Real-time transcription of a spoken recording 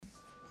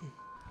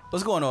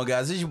What's going on,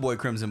 guys? This is your boy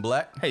Crimson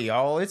Black. Hey,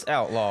 y'all, it's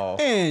Outlaw.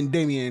 And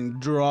Damian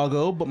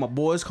Drago, but my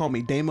boys call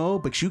me Damo,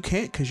 but you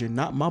can't because you're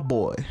not my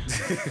boy.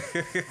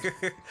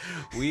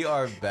 We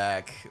are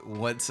back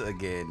once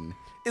again.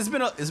 It's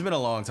been a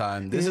long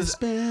time. This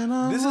is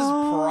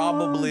long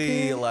probably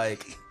day.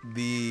 like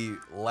the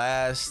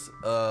last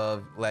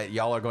of like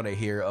y'all are gonna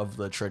hear of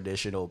the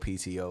traditional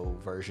PTO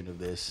version of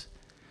this.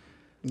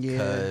 Yeah.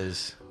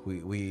 Because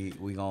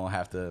we gonna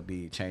have to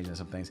be changing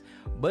some things,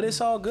 but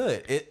it's all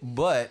good.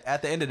 But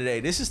at the end of the day,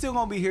 this is still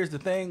gonna be here's the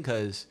thing,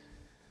 because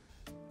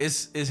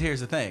it's here's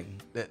the thing.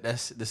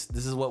 This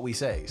is what we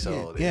say.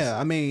 So Yeah,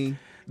 I mean,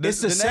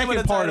 it's the the name of second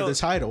the part title- of the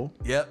title.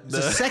 Yep. It's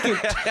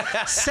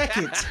the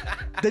second,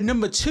 the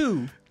number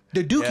 2,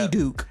 the Dookie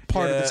Duke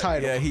part of the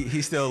title. Yeah,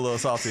 he's still a little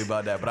salty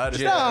about that, but I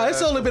just Nah,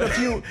 it's only been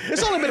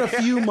a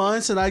few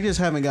months, and I just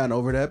haven't gotten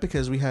over that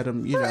because we had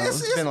them,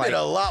 It's been like- a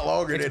lot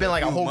longer. it's than been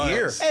like a few whole months.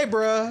 year. Hey,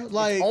 bruh,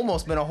 like,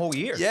 Almost been a whole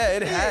year. Yeah,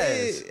 it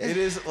has. It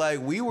is like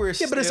we were.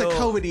 yeah, but it's a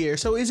COVID year,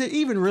 so is it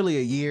even really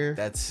a year?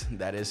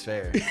 That is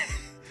fair.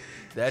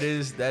 that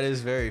is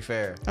very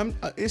fair.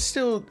 It's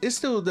still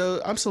though.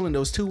 I'm still in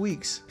those 2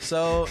 weeks.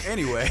 So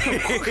anyway,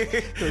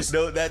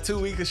 that 2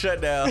 week of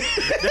shutdown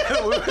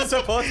that we were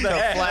supposed to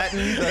have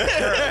Flatten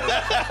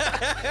the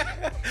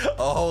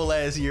a whole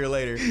last year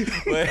later.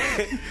 But,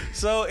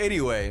 so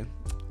anyway,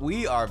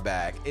 we are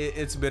back.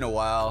 It's been a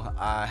while.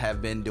 I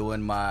have been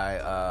doing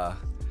my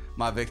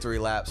my victory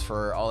laps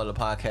for all of the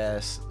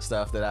podcast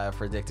stuff that I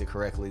predicted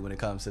correctly when it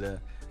comes to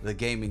the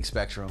gaming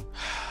spectrum.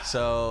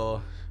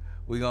 So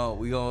we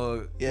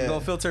gonna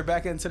filter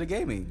back into the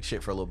gaming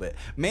shit for a little bit,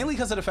 mainly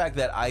because of the fact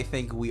that I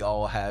think we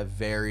all have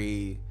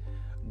very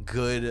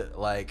good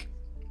like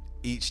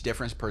each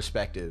different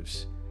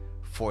perspectives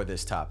for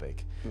this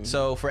topic. Mm-hmm.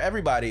 So for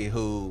everybody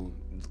who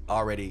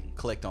already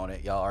clicked on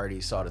it, y'all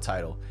already saw the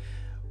title.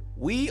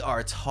 We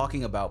are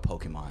talking about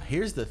Pokemon.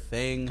 Here's the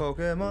thing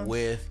Pokemon.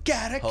 with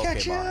Gotta Pokemon.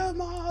 catch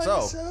 'em all. So,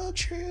 It's so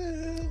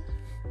true.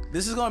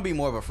 this is going to be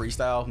more of a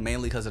freestyle,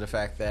 mainly because of the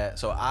fact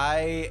that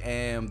I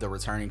am the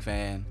returning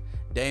fan.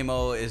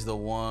 Damo is the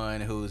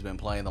one who's been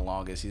playing the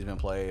longest. He's been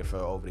playing for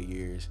over the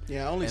years.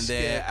 Yeah, only And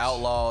then skipped.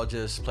 Outlaw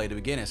just played the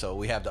beginning. So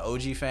we have the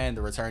OG fan,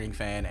 the returning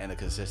fan, and the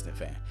consistent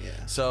fan. Yeah.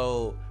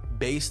 So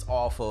based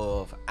off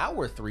of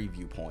our 3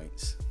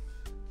 viewpoints,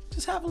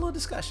 just have a little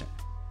discussion.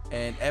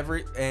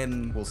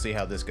 And We'll see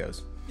how this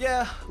goes.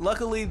 yeah,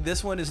 luckily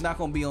this one is not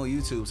going to be on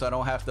YouTube, so I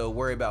don't have to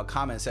worry about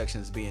comment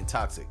sections being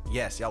toxic.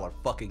 Yes, y'all are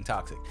fucking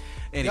toxic.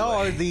 Anyway. Y'all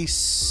are the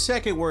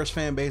second worst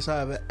fan base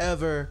I've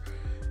ever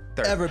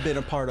been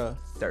a part of.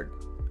 Third.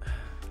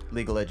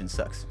 League of Legends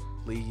sucks.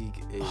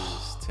 League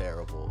is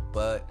terrible,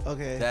 but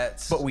Okay.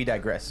 But we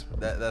digress.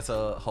 that's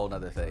a whole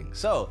nother thing.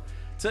 So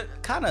to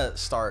kind of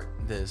start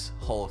this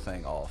whole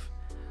thing off,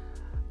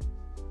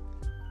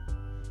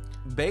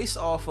 based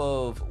off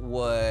of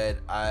what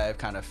I've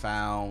kind of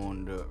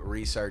found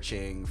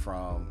researching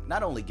from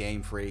not only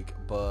Game Freak,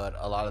 but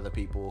a lot of the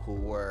people who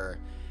were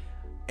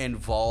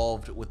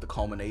involved with the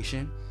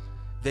culmination,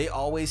 they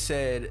always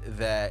said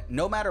that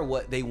no matter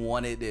what, they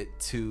wanted it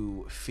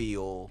to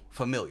feel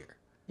familiar.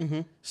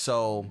 Mm-hmm.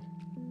 So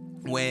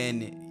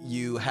when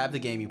you have the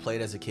game you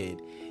played as a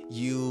kid,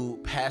 you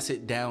pass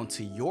it down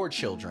to your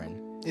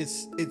children. It's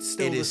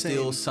still It the is same.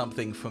 still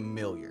something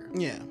familiar.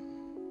 Yeah.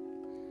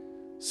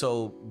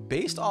 So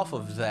based off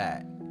of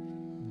that,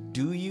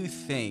 do you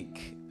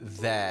think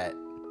that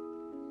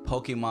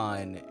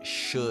Pokemon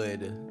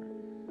should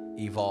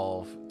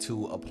evolve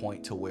to a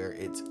point to where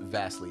it's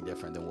vastly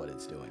different than what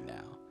it's doing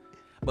now?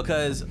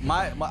 Because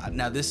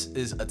now this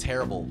is a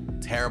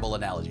terrible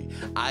analogy.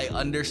 I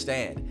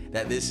understand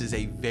that this is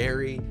a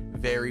very,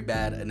 very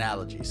bad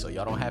analogy, so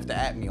y'all don't have to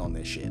at me on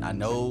this shit. I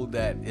know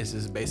that this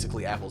is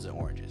basically apples and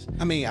oranges.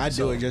 I mean, I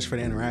do it just for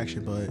the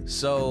interaction, but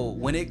So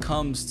when it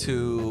comes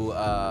to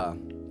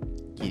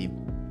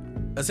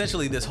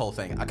essentially this whole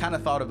thing, I kind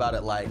of thought about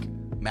it like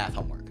math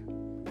homework.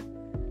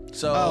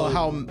 So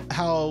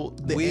how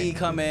we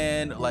come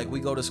in, like we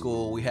go to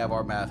school, we have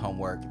our math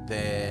homework,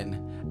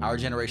 then our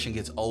generation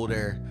gets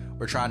older,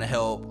 we're trying to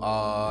help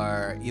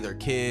our either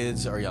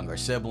kids or younger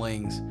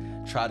siblings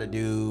try to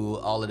do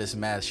all of this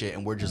math shit,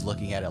 and we're just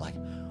looking at it like,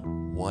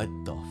 what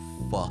the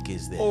fuck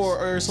is this?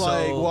 or it's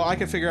like, well, I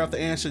can figure out the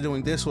answer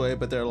doing this way,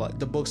 but they're like,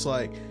 the book's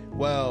like,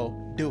 well,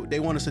 they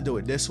want us to do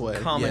it this way.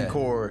 Common Yeah.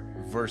 Core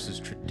versus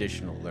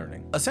traditional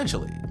learning.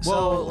 Essentially.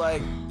 Well- So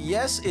like,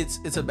 yes,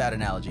 it's a bad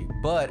analogy,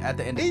 but at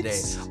the end of the day,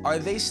 It's- are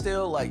they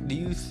still like, do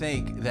you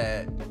think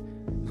that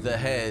the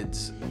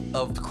heads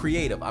of the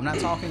creative, I'm not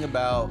talking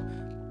about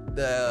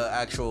the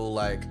actual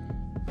like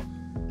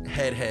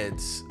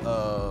heads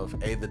of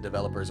A, the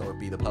developers, or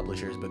B, the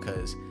publishers,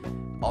 because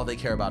all they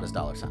care about is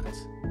dollar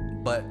signs.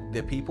 But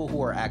the people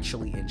who are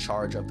actually in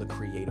charge of the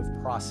creative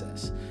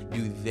process,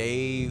 do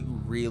they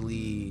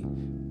really,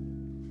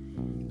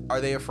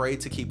 are they afraid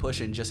to keep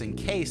pushing just in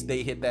case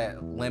they hit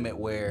that limit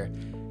where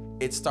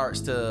it starts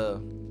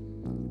to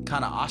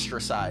kind of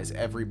ostracize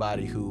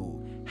everybody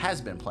who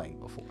has been playing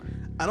before?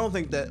 I don't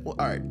think that. Well,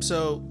 all right,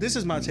 so this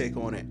is my take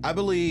on it. I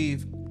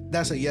believe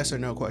that's a yes or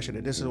no question,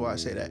 and this is why I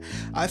say that.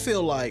 I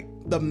feel like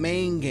the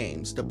main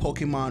games, the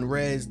Pokemon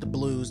Reds, the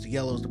Blues, the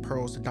Yellows, the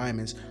Pearls, the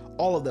Diamonds,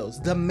 all of those,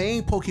 the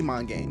main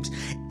Pokemon games,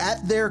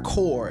 at their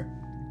core,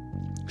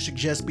 should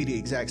just be the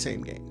exact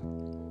same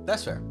game.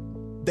 That's fair.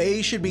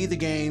 They should be the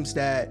games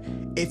that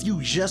if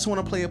you just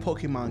want to play a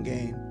Pokemon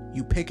game,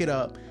 you pick it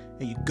up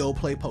and you go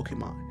play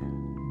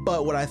Pokemon.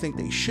 But what I think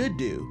they should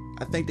do,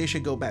 I think they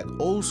should go back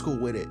old school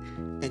with it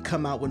and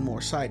come out with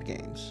more side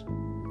games.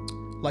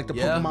 Like the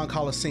Pokemon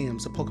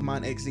Coliseums, the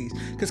Pokemon XDs.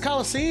 Because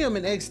Coliseum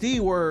and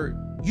XD were,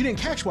 you didn't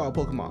catch wild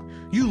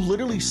Pokemon. You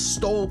literally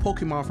stole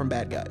Pokemon from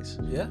bad guys.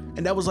 Yeah.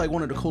 And that was like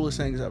one of the coolest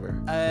things ever.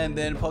 And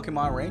then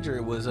Pokemon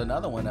Ranger was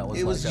another one that was.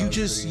 It like, was that you was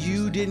just pretty you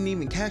interesting. didn't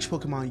even catch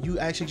Pokemon. You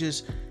actually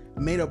just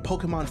made a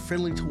Pokemon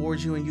friendly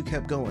towards you and you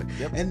kept going.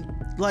 Yep. And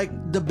like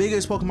the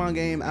biggest Pokemon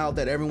game out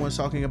that everyone's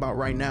talking about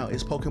right now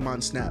is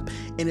Pokemon Snap.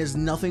 And it's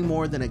nothing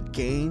more than a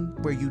game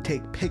where you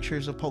take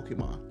pictures of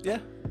Pokemon. Yeah,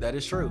 that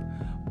is true.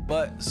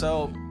 But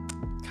so,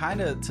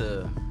 kind of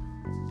to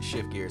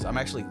shift gears, I'm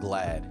actually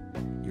glad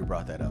you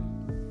brought that up.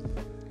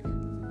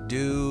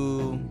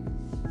 Do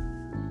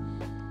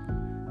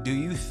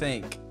you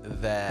think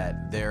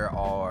that there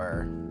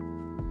are,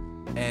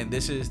 and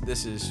this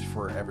is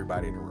for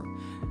everybody in the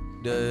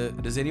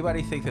room, does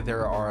anybody think that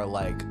there are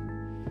like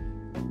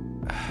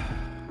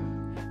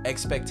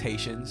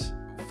expectations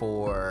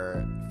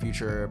for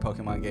future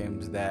Pokemon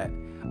games that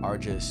are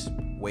just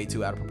way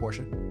too out of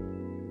proportion?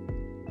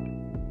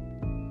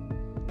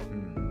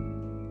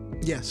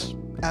 Yes,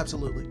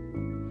 absolutely.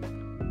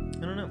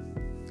 I don't know.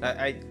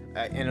 I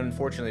and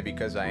unfortunately,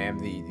 because I am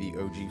the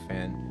OG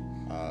fan,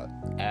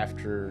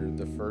 after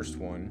the first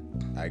one,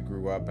 I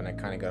grew up and I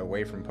kind of got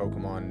away from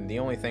Pokemon. And the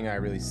only thing I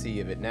really see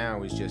of it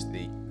now is just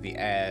the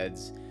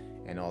ads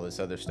and all this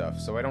other stuff.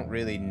 So I don't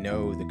really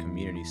know the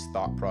community's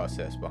thought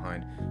process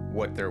behind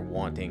what they're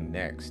wanting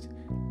next.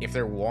 If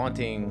they're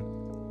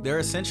wanting, They're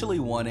essentially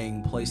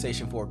wanting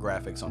PlayStation 4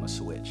 graphics on a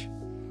Switch.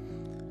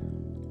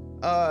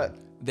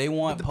 They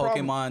want the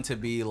Pokemon problem- to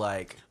be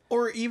like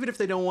Or even if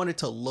they don't want it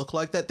to look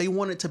like that, they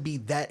want it to be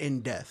that in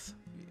depth.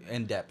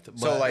 in depth.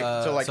 so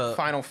But, like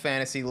Final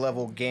Fantasy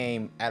level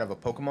game out of a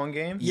Pokemon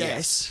game.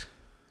 Yes.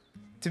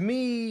 To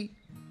me,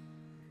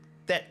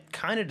 that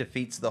kind of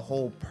defeats the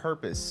whole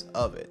purpose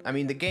of it. I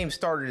mean, the game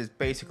started as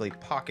basically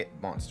pocket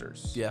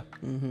monsters. Yeah.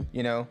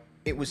 You know,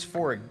 it was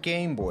for a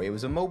Game Boy. It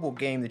was a mobile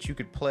game that you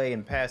could play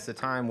and pass the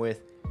time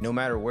with no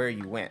matter where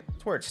you went.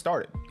 That's where it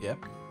started. Yeah.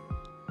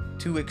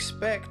 To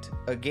expect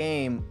a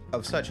game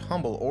of such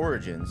humble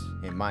origins,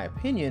 in my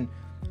opinion,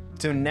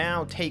 to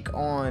now take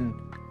on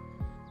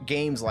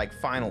games like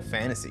Final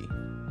Fantasy,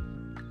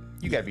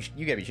 you gotta be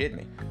shitting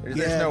me.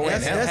 There's no way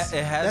in hell. That's,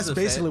 It has that's the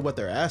basically what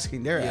they're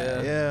asking. They're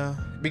Yeah. yeah.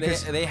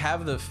 Because They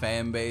have the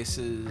fan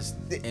bases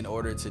in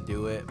order to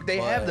do it. they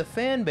but have the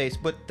fan base,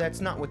 but that's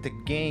not what the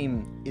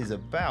game is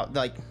about.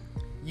 Like,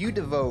 you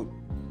devote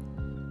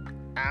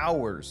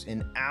hours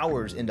and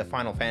hours into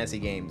Final Fantasy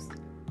games,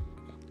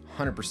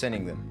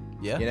 100%ing them.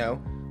 Yeah. You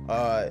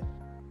know,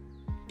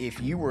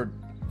 if you were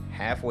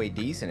halfway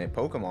decent at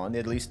Pokemon,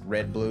 at least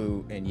Red,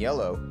 Blue, and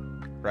Yellow,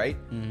 right?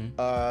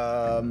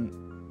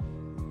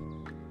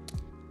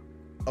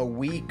 A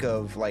week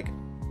of like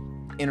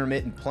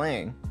intermittent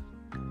playing,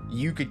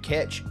 you could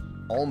catch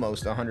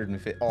almost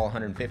 150, all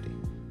 150.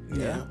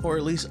 Yeah, or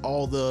at least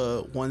all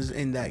the ones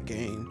in that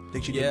game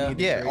that you Yeah. didn't need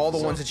to Yeah, trade all the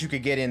for. ones that you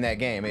could get in that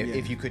game. If, Yeah.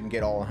 if you couldn't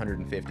get all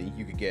 150,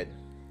 you could get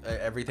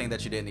everything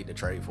that you didn't need to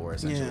trade for,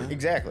 essentially. Yeah.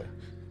 exactly.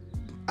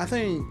 I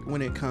think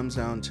when it comes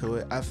down to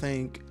it, I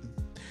think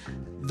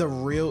the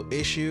real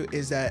issue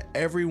is that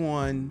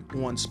everyone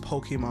wants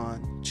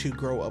Pokemon to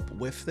grow up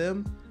with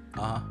them,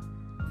 Uh huh.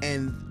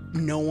 and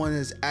no one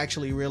is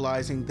actually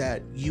realizing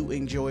that you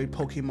enjoyed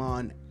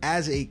Pokemon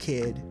as a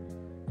kid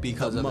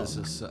Because The of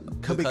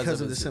mo- because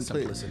of the its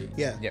simplicity.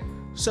 Yeah. Yep.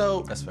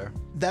 So That's fair.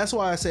 that's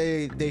why I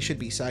say they should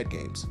be side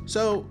games.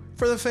 So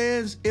for the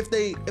fans, if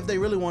they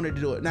really wanted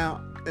to do it, now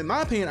in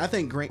my opinion, I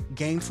think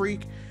Game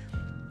Freak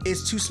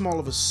is too small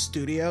of a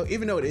studio,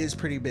 even though it is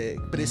pretty big,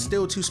 but it's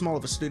still too small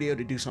of a studio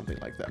to do something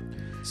like that.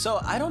 So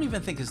I don't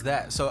even think it's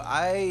that. So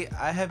I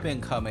have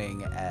been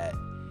coming at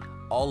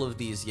all of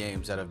these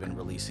games that have been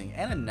releasing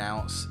and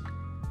announced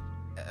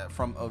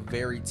from a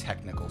very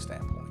technical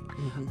standpoint.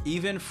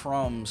 Even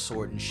from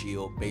Sword and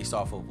Shield, based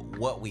off of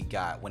what we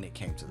got when it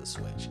came to the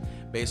Switch,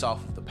 based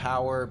off of the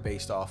power,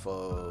 based off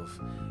of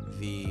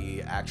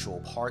the actual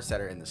parts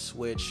that are in the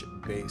Switch,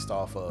 based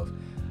off of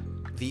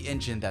the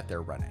engine that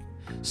they're running.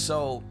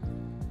 So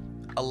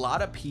a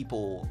lot of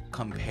people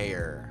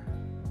compare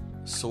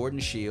Sword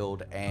and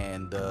Shield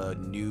and the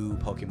new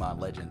Pokemon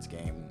Legends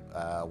game,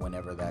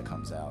 whenever that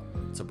comes out,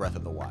 to Breath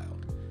of the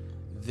Wild.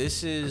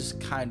 This is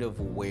kind of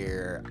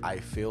where I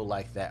feel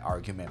like that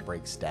argument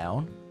breaks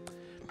down,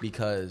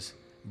 because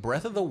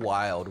Breath of the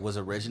Wild was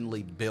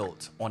originally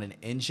built on an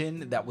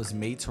engine that was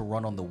made to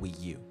run on the Wii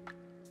U.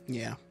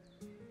 Yeah.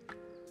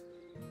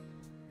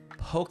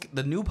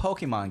 The new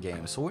Pokemon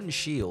game, Sword and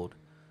Shield,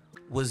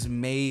 was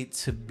made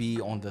to be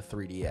on the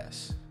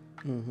 3DS.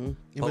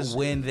 But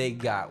when they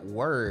got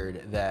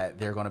word that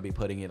they're going to be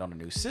putting it on a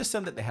new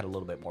system that they had a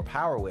little bit more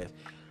power with,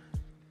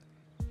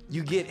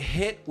 you get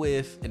hit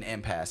with an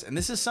impasse. And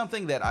this is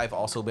something that I've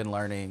also been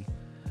learning.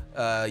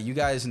 You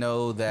guys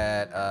know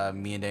that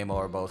me and Damo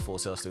are both Full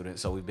Sail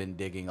students, so we've been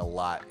digging a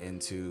lot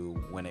into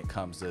when it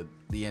comes to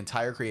the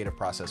entire creative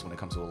process when it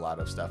comes to a lot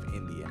of stuff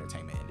in the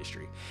entertainment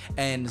industry.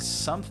 And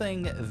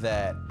something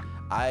that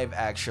I've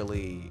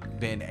actually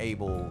been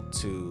able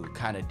to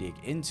kind of dig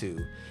into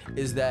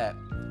is that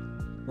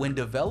when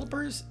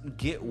developers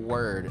get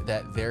word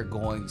that they're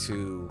going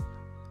to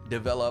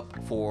develop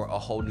for a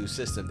whole new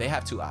system, they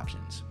have two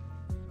options.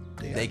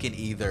 Yeah. They can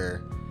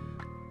either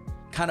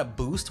kind of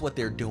boost what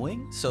they're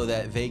doing so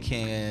that they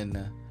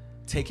can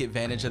take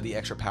advantage of the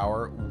extra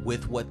power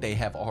with what they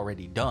have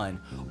already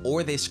done,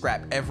 or they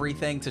scrap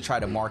everything to try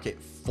to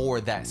market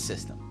for that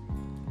system.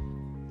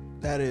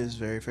 That is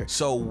very fair.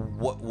 So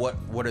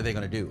what are they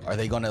going to do? Are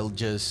they going to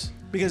just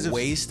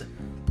waste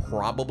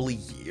probably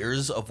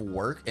years of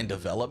work and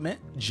development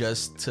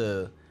just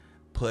to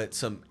put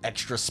some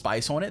extra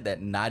spice on it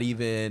that not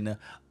even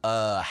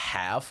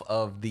half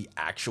of the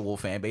actual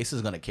fan base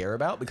is going to care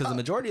about? Because the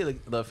majority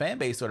of the fan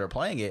base that are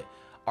playing it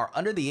are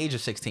under the age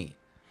of 16.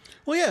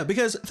 Well, yeah,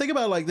 because think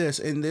about it like this,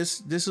 and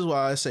this is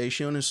why I say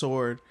Shield and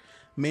Sword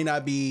may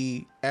not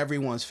be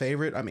everyone's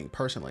favorite. I mean,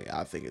 personally,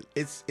 I think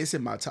it's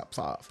in my top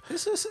 5.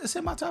 It's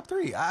in my top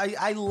 3.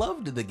 I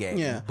loved the game,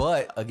 yeah.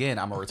 But again,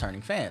 I'm a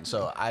returning fan,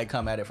 so I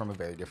come at it from a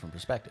very different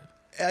perspective.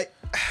 All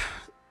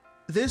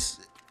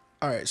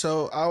right,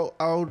 so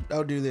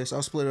I'll do this.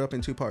 I'll split it up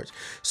in 2 parts.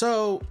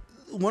 So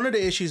one of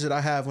the issues that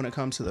I have when it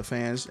comes to the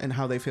fans and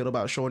how they feel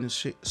about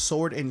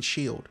Sword and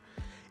Shield.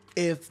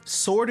 If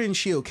Sword and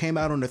Shield came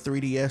out on the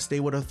 3DS, they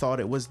would have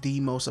thought it was the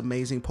most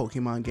amazing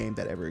Pokemon game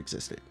that ever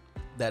existed.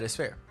 That is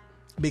fair.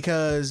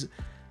 Because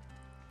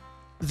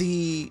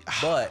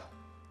God,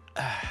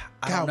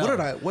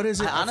 what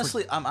is it?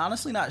 I'm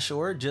honestly not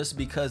sure, just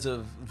because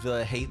of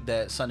the hate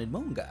that Sun and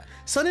Moon got.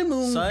 Sun and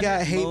Moon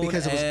got hate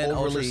because it was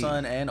overly... Ultra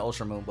Sun and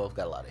Ultra Moon both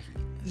got a lot of heat.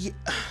 Yeah,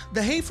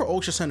 the hate for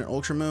Ultra Sun and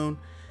Ultra Moon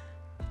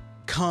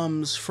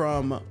comes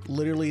from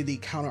literally the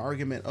counter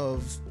argument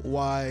of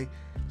why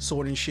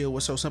Sword and Shield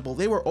was so simple.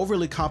 They were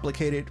overly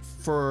complicated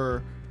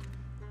for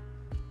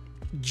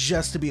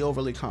just to be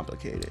overly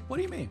complicated. What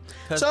do you mean?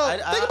 So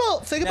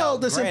think about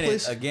the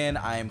simplicity. Again,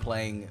 I am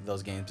playing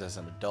those games as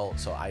an adult,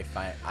 so I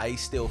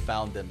still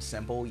found them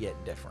simple yet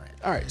different.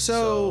 All right,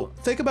 so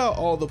think about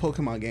all the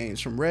Pokemon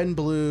games from Red and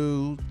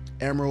Blue,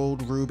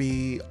 Emerald,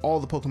 Ruby, all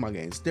the Pokemon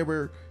games.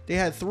 They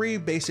had 3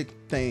 basic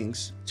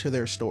things to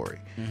their story.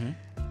 Mm-hmm.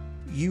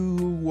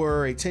 You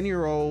were a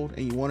 10-year-old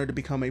and you wanted to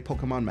become a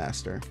Pokemon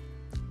master.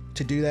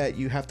 To do that,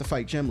 you have to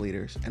fight gym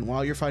leaders. And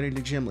while you're fighting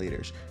the gym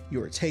leaders,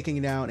 you are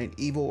taking down an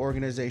evil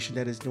organization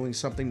that is doing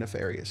something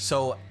nefarious.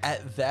 So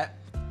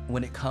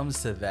when it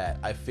comes to that,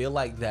 I feel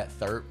like that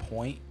third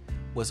point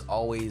was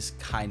always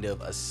kind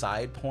of a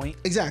side point.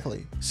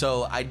 Exactly.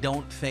 So I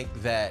don't think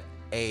that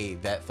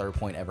that third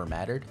point ever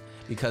mattered,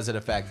 because of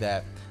the fact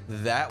that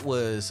that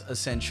was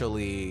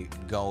essentially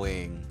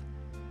going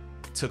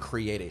to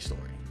create a story.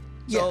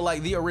 So yeah.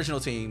 Like the original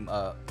team,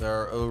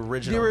 the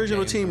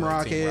original Team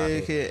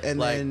Rocket, and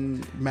like,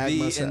 then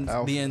Magma.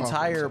 The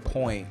entire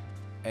point,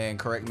 and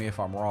correct me if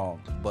I'm wrong,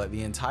 but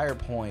the entire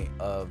point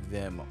of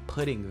them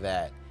putting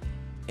that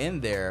in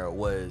there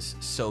was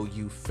so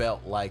you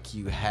felt like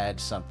you had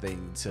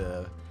something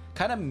to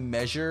kind of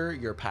measure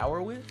your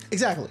power with.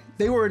 Exactly.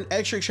 They were an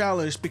extra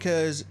challenge,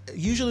 because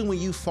usually when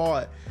you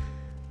fought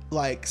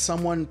like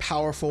someone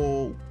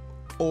powerful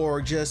or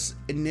just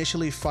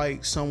initially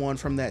fight someone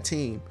from that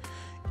team,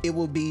 it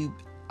would be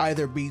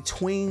either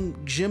between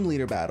gym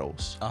leader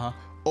battles,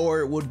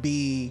 or it would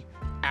be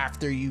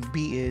after you've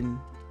beaten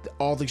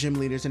all the gym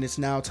leaders and it's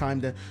now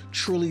time to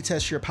truly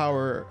test your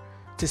power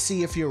to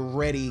see if you're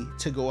ready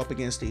to go up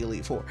against the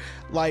Elite Four.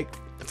 Like,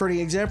 for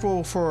the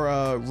example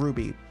for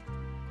Ruby,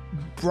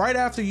 right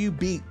after you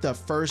beat the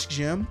first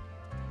gym,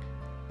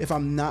 if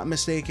I'm not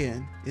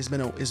mistaken, it's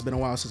been a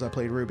while since I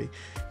played Ruby,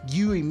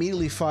 you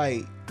immediately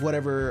fight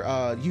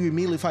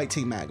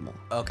Team Magma.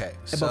 Okay,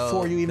 so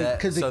before you even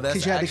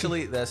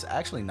that's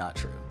actually not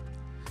true.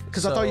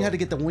 Because I thought you had to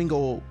get the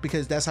Wingull,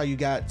 because that's how you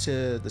got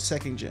to the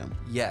second gym.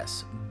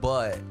 Yes,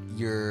 but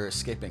you're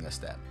skipping a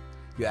step.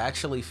 You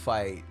actually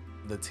fight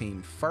the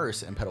team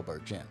first in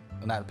Petalburg Gym.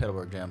 Not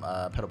Petalburg Gym,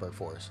 Petalburg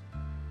Forest.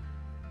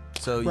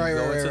 So you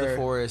go into the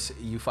forest,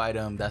 you fight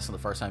him. That's the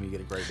first time you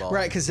get a Great Ball.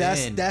 Right, because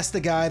that's the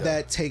guy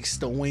that takes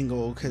the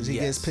Wingull, because he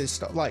gets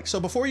pissed off. Like, so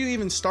before you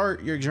even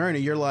start your journey,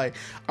 you're like,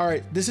 all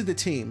right, this is the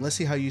team. Let's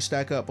see how you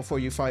stack up before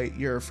you fight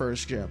your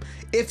first gym.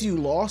 If you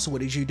lost, what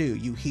did you do?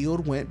 You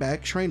healed, went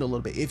back, trained a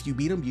little bit. If you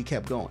beat them, you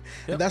kept going.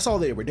 Yep. And that's all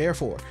they were there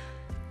for.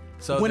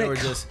 So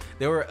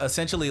they were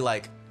essentially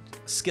like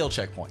skill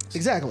checkpoints.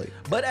 Exactly.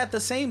 But at the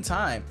same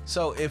time,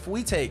 so if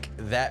we take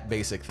that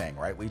basic thing,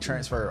 right, we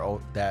transfer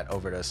that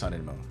over to Sun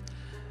and Moon,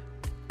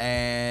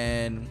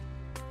 and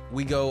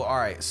we go, all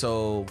right,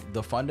 so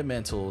the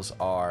fundamentals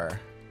are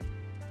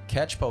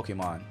catch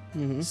Pokemon,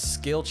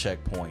 skill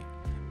checkpoint,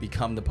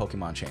 become the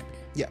Pokemon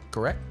champion. Yeah.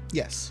 Correct?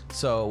 Yes.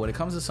 So when it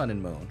comes to Sun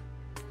and Moon,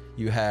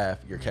 you're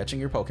catching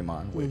your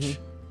Pokemon, which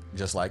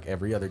just like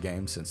every other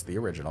game since the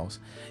originals,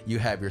 you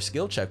have your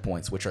skill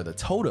checkpoints, which are the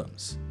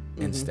totems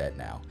instead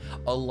now,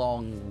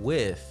 along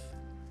with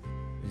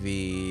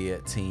the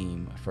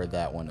team for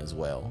that one as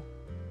well.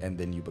 And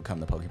then you become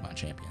the Pokemon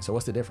champion. So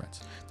what's the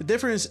difference? The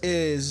difference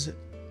is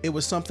it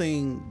was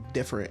something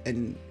different,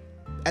 and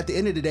at the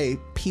end of the day,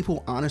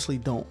 people honestly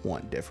don't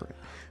want different.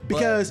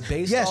 Because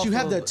yes, you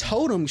have the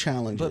totem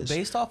challenges, but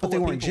based off of they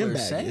what weren't people gym are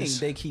saying, badges.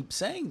 they keep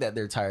saying that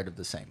they're tired of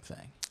the same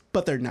thing.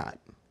 But they're not.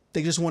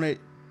 They just want to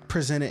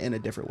present it in a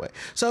different way.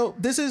 So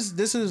this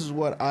is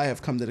what I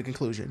have come to the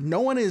conclusion.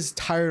 No one is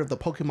tired of the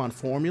Pokemon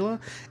formula.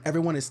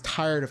 Everyone is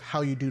tired of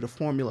how you do the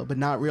formula, but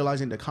not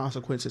realizing the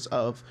consequences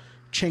of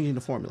changing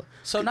the formula.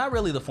 So not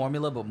really the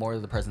formula, but more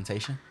of the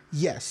presentation.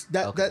 Yes,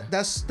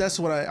 that's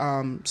what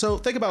I so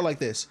think about it like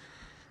this.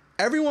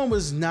 Everyone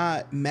was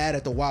not mad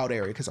at the wild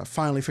area because I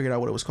finally figured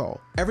out what it was called.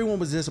 Everyone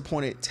was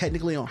disappointed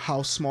technically on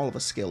how small of a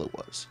scale it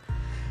was.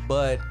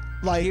 But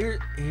Like-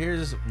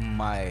 here's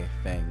my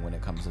thing when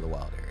it comes to the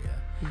wild area.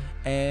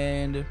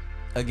 And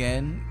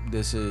again,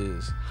 this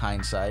is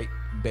hindsight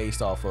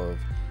based off of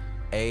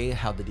A,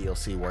 how the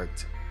DLC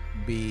worked,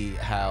 B,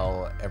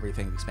 how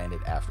everything expanded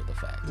after the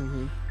fact.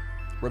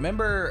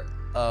 Remember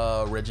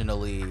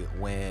originally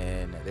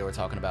when they were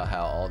talking about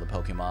how all the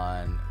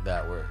Pokemon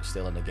that were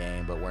still in the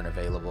game but weren't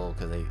available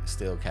because they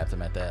still capped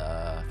them at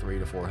that 300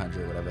 to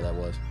 400, whatever that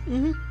was.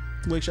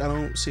 Which I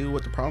don't see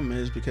what the problem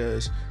is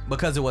because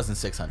Because it wasn't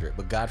 600,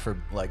 but God for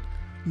like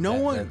no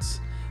one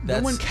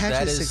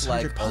catches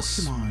 600 a Pokemon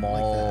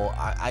small. like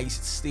that. I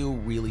still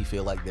really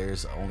feel like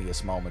there's only a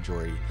small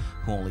majority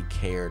who only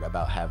cared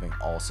about having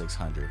all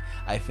 600.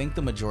 I think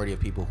the majority of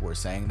people who were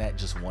saying that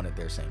just wanted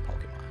their same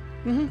Pokemon.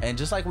 And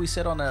just like we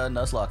said on a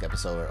Nuzlocke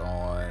episode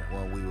on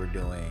when we were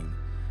doing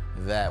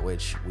that,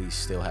 which we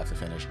still have to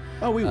finish.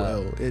 Oh, we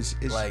will. It's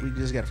like- we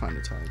just gotta find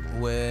the time, man.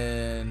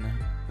 When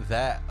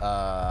that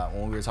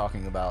when we were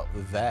talking about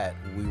that,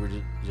 we were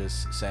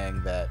just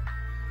saying that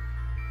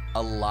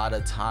a lot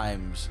of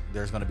times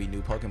there's going to be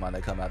new Pokemon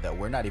that come out that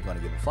we're not even going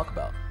to give a fuck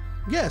about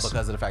Yes,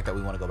 because of the fact that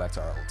we want to go back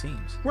to our old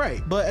teams.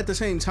 right. But at the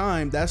same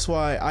time, that's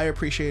why I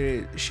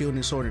appreciated Shield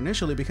and Sword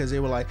initially, because they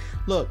were like,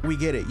 look, we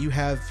get it. You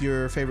have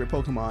your favorite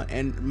Pokemon,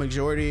 and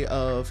majority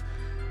of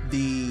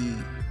the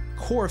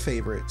core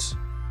favorites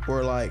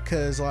were like,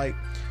 because like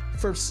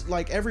for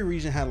like every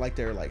region had like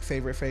their like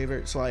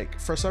favorites. Like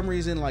for some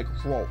reason, like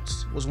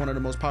Ralts was one of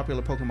the most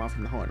popular Pokemon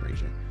from the Hoenn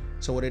region.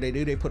 So what did they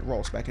do? They put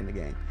Ralts back in the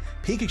game.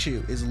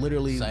 Pikachu is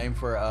literally Same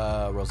for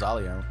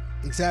Rosalia.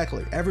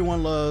 exactly.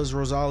 Everyone loves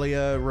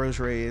Rosalia,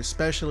 Roserade,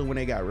 especially when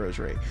they got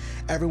Roserade.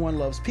 Everyone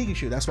loves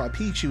Pikachu. That's why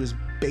Pikachu is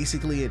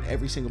basically in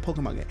every single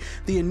Pokemon game.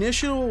 The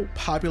initial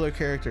popular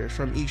characters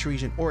from each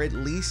region, or at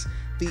least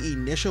the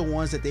initial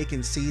ones that they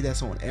can see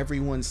that's on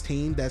everyone's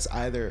team, that's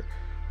either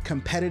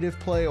competitive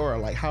play or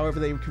like however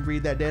they can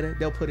read that data,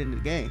 they'll put it in the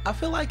game. I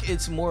feel like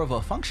it's more of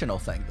a functional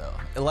thing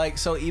though. Like,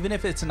 so even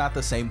if it's not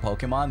the same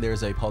Pokemon,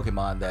 there's a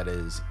Pokemon that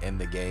is in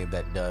the game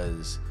that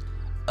does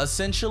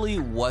essentially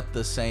what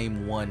the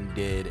same one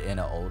did in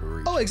an older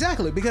region. Oh,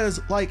 exactly. Because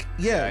like,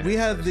 yeah, I we noticed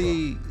had that as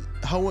the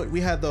Hoenn,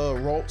 we had the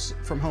Ralts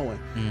from Hoenn,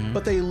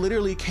 but they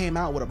literally came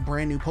out with a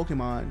brand new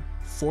Pokemon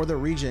for the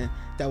region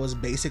that was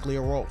basically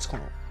a Ralts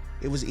clone.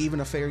 It was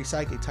even a Fairy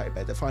Psychic type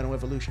at the final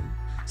evolution.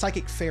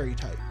 Psychic Fairy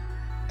type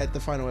at the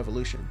final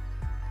evolution.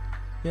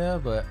 Yeah,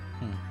 but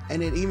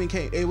And it even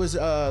came, it was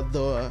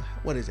the,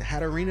 what is it,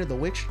 Hatterena the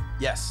Witch?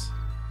 yes.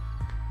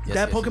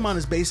 That Pokemon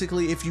is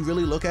basically, if you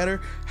really look at her,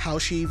 how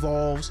she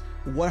evolves,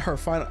 what her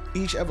final,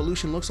 each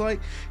evolution looks like,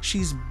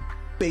 she's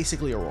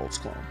basically a Ralts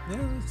clone. Yeah,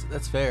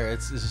 that's fair.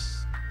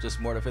 It's just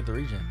more to fit the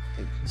region.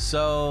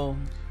 So,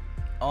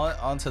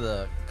 on to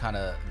the kind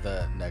of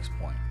the next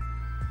point.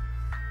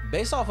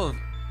 Based off of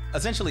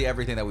essentially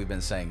everything that we've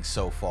been saying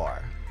so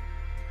far,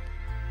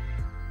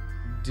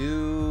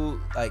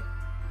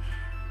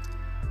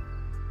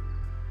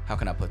 how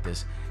can I put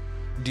this?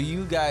 Do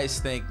you guys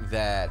think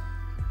that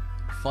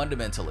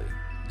fundamentally,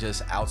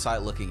 just outside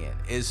looking in,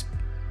 is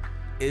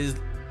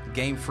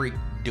Game Freak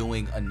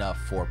doing enough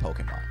for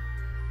Pokemon?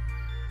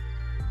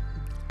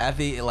 At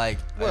the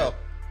Well,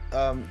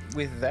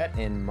 with that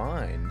in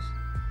mind,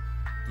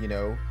 you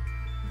know,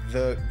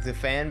 the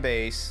fan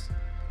base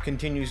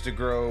continues to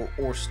grow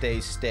or stay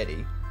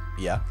steady.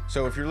 yeah.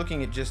 So if you're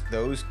looking at just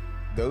those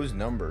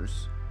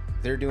numbers,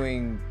 they're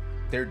doing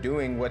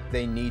what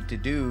they need to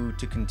do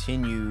to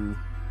continue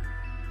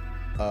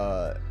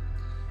the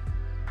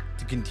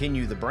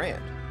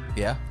brand.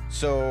 Yeah.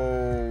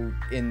 So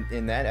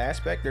in that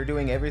aspect, they're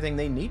doing everything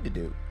they need to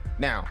do.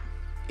 Now,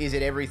 is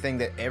it everything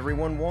that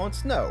everyone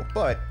wants? No,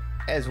 but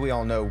as we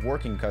all know,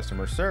 working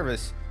customer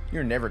service,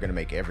 you're never going to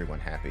make everyone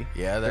happy.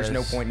 Yeah, there's no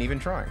that's- point in even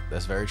trying.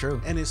 That's very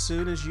true. And as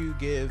soon as you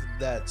give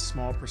that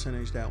small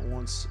percentage that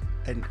wants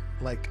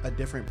like a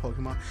different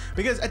Pokemon,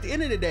 because at the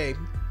end of the day,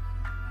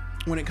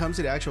 when it comes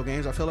to the actual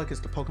games, I feel like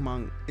it's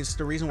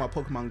the reason why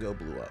Pokemon Go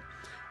blew up.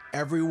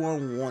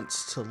 everyone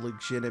wants to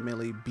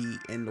legitimately be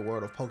in the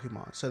world of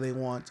Pokemon. So they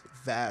want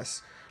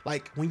vast,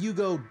 like when you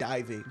go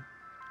diving,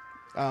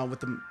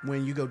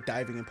 when you go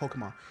diving in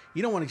Pokemon,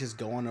 you don't want to just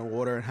go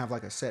underwater and have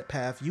like a set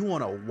path. You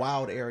want a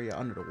wild area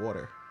under the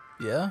water.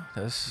 Yeah,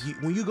 that's.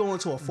 When you go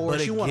into a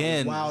forest, you want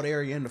a wild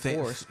area in the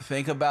forest.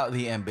 Think about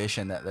the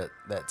ambition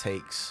that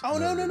takes. Oh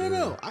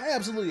no! I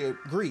absolutely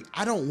agree.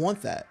 I don't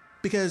want that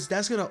because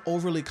that's gonna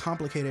overly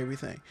complicate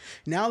everything.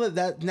 Now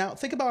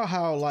think about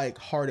how like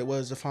hard it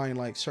was to find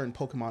like certain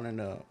Pokemon in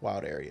a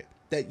wild area.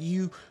 That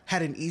you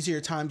had an easier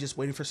time just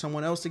waiting for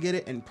someone else to get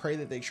it and pray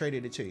that they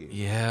traded it to you.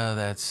 Yeah,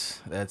 that's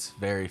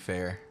very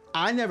fair.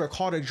 I never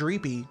caught a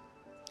Dreepy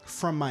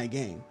from my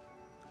game.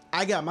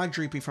 I got my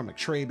Dreepy from a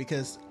trade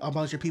because a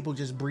bunch of people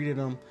just breeded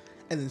them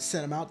and then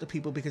sent them out to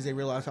people because they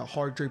realized how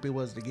hard Dreepy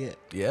was to get.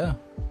 Yeah.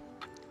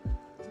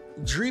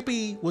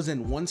 Dreepy was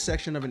in one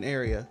section of an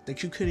area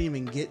that you couldn't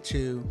even get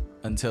to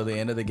until the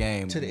end of the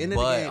game. To the end of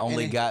the game. But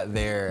only got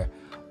there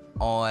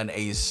on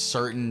a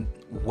certain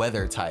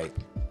weather type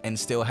and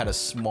still had a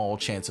small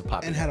chance of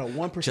popping. And had a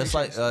 1% just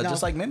like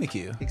just like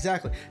Mimikyu.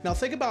 Exactly. Now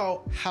think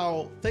about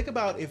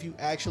if you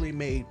actually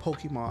made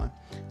Pokemon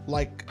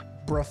like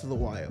Breath of the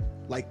Wild,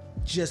 like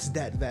just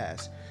that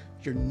vast.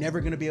 You're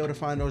never gonna be able to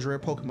find those rare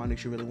Pokemon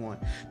that you really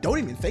want. Don't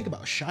even think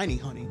about shiny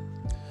hunting.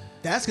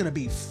 That's gonna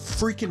be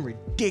freaking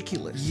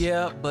ridiculous.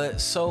 Yeah, but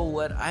so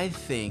what I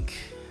think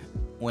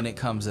when it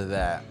comes to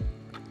that,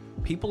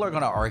 people are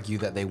gonna argue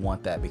that they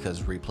want that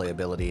because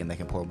replayability and they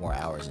can pour more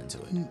hours into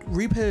it.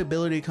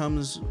 Replayability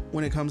comes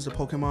when it comes to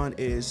Pokemon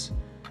is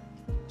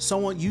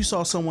you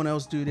saw someone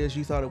else do this,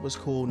 you thought it was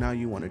cool, now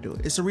you want to do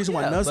it. It's the reason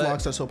why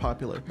Nuzlocke are so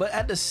popular. But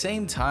at the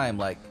same time,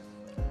 like,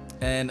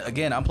 and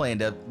again, I'm playing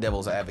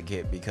devil's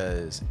advocate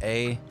because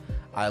I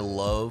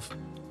love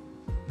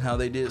how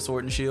they did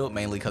Sword and Shield,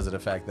 mainly because of the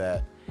fact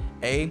that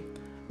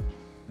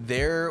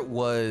there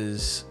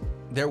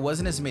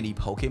wasn't as many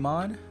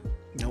Pokemon.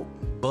 Nope.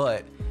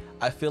 But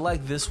I feel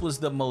like this was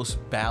the most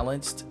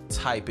balanced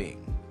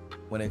typing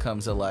when it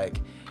comes to like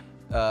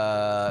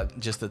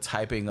just the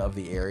typing of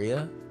the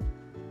area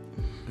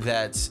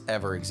that's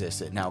ever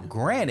existed. Now,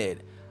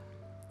 granted,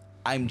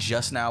 I'm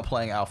just now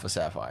playing Alpha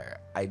Sapphire.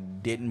 I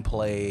didn't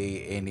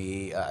play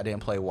any. I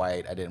didn't play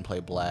White. I didn't play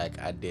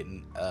Black. I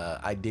didn't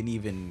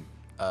even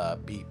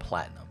beat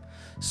Platinum.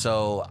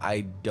 So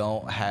I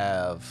don't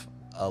have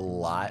a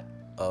lot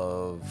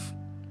of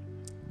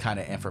kind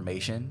of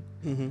information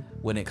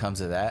when it comes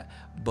to that.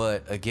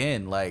 But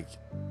again, like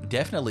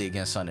definitely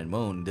against Sun and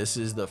Moon, this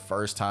is the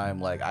first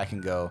time like I can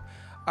go,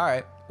 all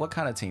right, what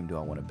kind of team do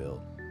I want to build?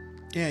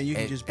 Yeah, you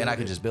can just build I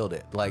can just build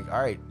it. Like,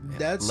 all right,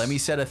 let me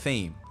set a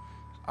theme.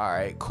 All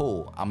right,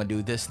 cool. I'm gonna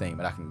do this theme,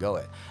 and I can go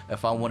it.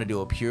 If I want to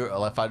do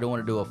if I don't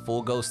want to do a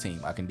full ghost team,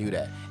 I can do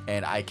that,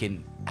 and I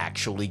can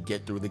actually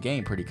get through the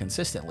game pretty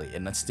consistently,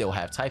 and then still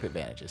have type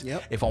advantages.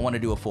 Yep. If I want to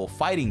do a full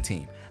fighting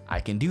team, I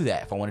can do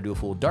that. If I want to do a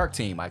full dark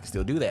team, I can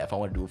still do that. If I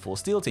want to do a full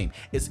steel team,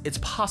 it's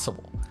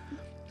possible.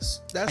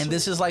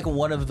 This is like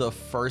one of the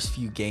first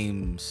few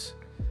games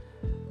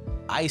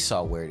I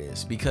saw where it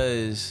is,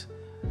 because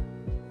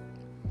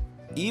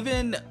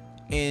even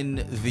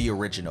in the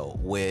original,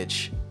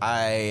 which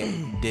I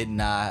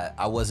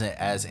wasn't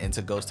as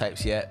into ghost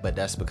types yet, but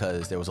that's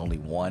because there was only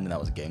one, and that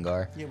was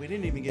Gengar. Yeah, we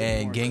didn't even get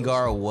And any more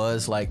Gengar ghosts.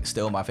 was like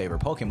still my favorite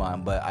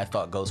Pokemon, but I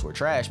thought ghosts were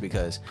trash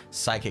because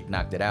Psychic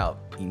knocked it out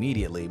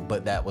immediately,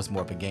 but that was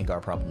more of a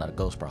Gengar problem, not a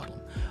ghost problem.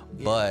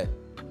 Yeah.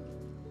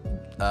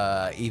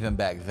 But even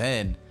back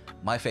then,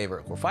 my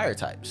favorite were fire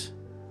types.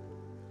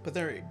 But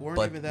there weren't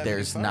But even that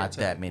there's many fire not types.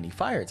 that many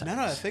fire types. Now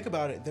that I think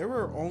about it, there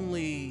were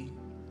only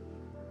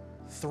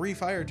 3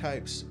 fire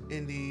types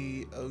in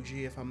the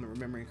OG, if I'm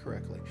remembering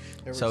correctly.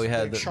 There was So we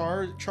had the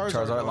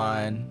Charizard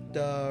line,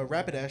 the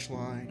Rapidash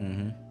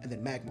line, and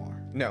then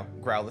Magmar. No,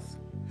 Growlithe.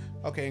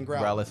 Okay, and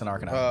Growlithe. Growlithe and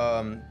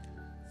Arcanine.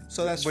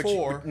 So that's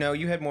 4. No,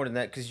 you had more than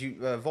that because you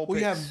Vulpix. Well,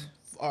 you have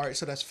all right.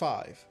 So that's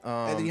 5,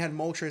 and then you had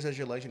Moltres as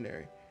your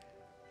legendary.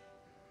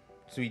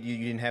 So you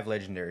didn't have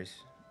legendaries.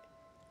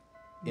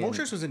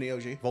 Moltres was in the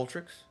OG.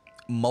 Voltrix.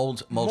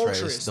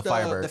 Moltres, the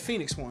Firebird. The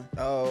Phoenix one.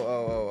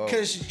 Oh.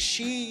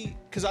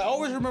 Because I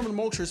always remember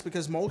Moltres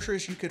because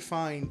Moltres you could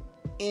find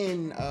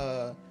in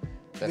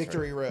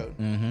Victory Road.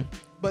 Mm-hmm.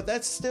 But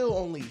that's still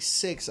only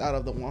 6 out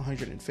of the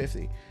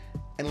 150.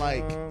 And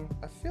like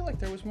I feel like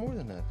there was more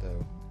than that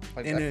though.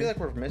 Like, And I feel like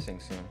we're missing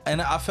some.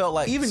 And I felt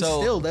like even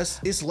still,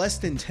 it's less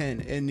than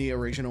 10 in the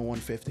original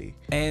 150.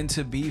 And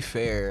to be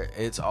fair,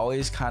 it's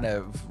always kind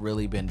of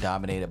really been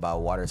dominated by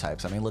water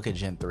types. I mean, look at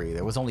Gen 3.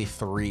 There was only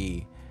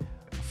 3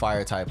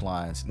 fire type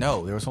lines.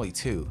 No, there was only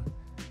 2.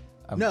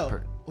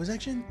 Was that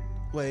Gen?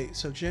 Wait,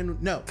 so Gen?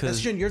 No, that's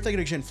 'Cause- Gen. You're thinking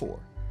of Gen 4.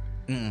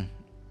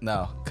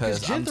 No,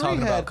 because Gen I'm 3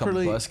 talking about had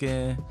pretty-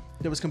 Combuskin.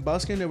 There was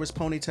Combuskin, there was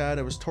Ponyta,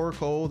 there was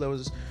Torkoal, there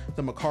was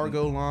the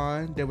Macargo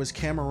line, there was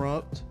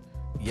Camerupt.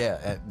 Yeah,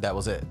 and that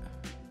was it.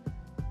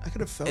 I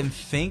could have felt And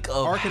think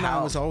of Arcanine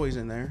how was always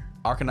in there.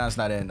 Arcanine's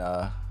not in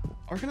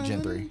Arcanine's Gen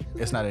in 3.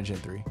 there? It's not in Gen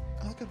 3.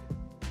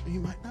 He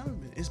might not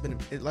have been. It's been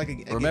like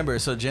again, Remember,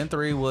 so Gen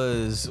 3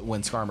 was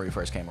when Skarmory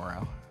first came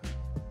around.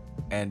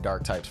 and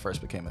dark types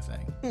first became a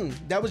thing.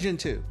 That was Gen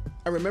 2.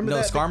 I remember No,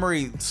 that.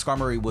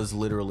 Skarmory was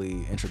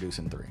literally introduced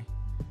in 3.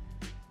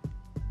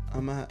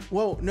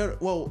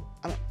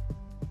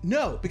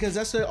 No, because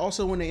that's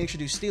also when they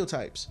introduced steel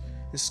types.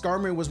 And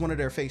Skarmory was one of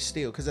their face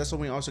steel, because that's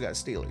when we also got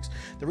Steelix.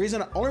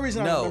 Only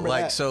reason I remember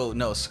that.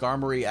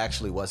 Skarmory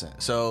actually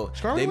wasn't. So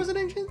Skarmory wasn't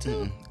in Gen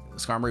 2?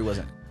 Skarmory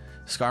wasn't.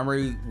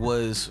 Skarmory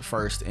was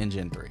first in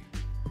Gen 3.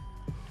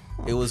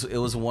 It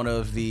was one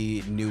of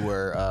the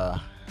newer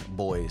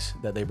boys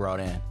that they brought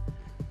in.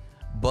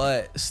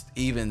 But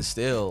even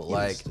still,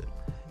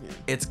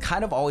 it's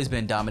kind of always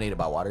been dominated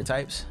by water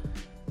types.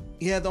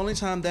 Yeah, the only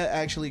time that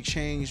actually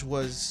changed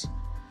was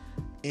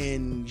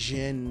in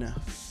Gen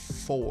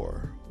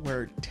 4,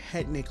 where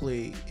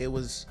technically it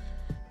was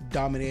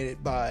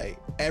dominated by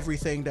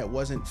everything that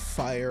wasn't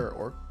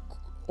fire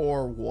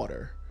or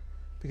water,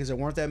 because there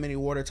weren't that many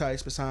water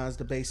types besides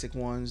the basic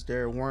ones.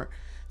 There weren't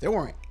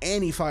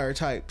any fire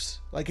types.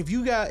 Like if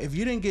you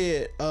didn't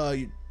get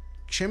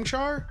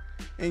Chimchar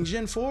in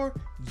Gen 4,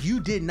 you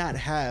didn't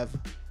have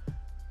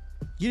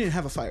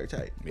a fire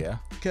type. Yeah,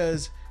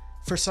 because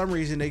for some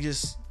reason they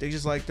just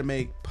like to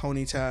make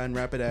Ponyta and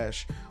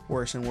Rapidash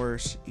worse and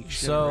worse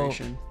each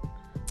generation.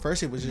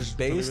 First it was just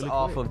based really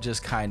off quick. of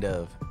just kind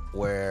of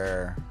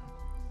where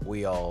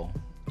we all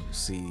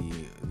see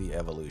the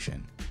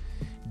evolution.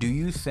 Do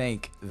you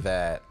think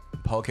that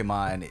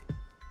Pokemon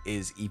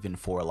is even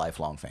for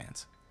lifelong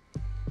fans?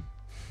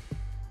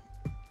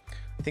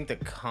 I think the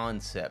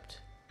concept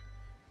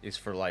is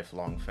for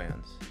lifelong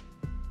fans,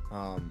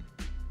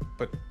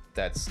 but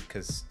that's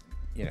because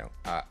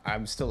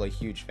I'm still a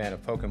huge fan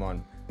of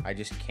Pokemon. I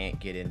just can't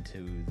get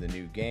into the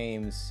new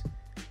games.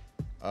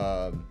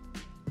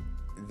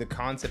 The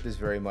concept is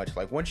very much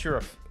like once you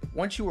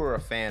were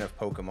a fan of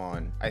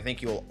Pokemon, I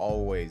think you'll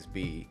always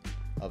be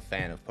a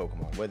fan of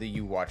Pokemon. Whether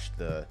you watched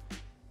the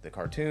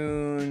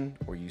cartoon,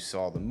 or you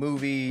saw the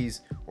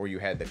movies, or you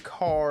had the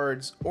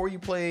cards, or you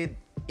played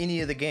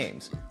any of the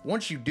games.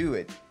 Once you do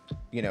it,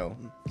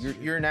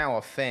 you're now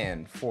a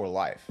fan for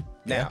life.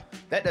 Now,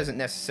 that doesn't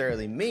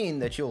necessarily mean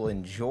that you'll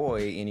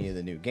enjoy any of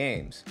the new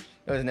games.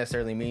 It doesn't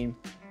necessarily mean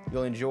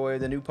you'll enjoy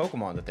the new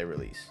Pokemon that they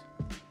release.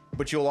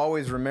 But you'll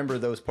always remember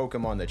those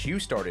Pokemon that you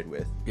started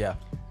with. Yeah.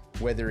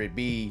 Whether it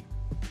be,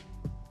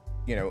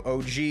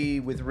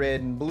 OG with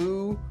Red and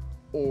Blue,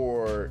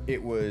 or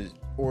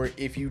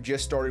if you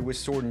just started with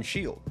Sword and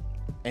Shield,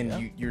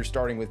 and you're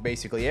starting with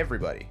basically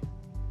everybody.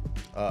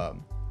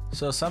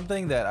 So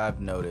something that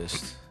I've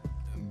noticed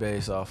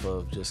based off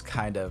of just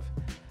kind of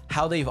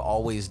how they've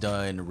always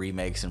done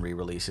remakes and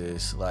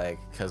re-releases,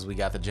 because we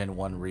got the Gen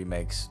 1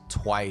 remakes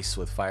twice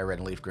with Fire Red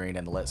and Leaf Green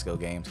and the Let's Go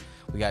games.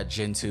 We got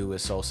Gen 2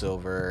 with Soul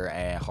Silver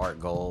and Heart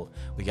Gold.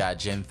 We got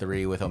Gen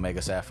 3 with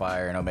Omega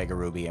Sapphire and Omega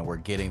Ruby, and we're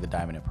getting the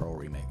Diamond and Pearl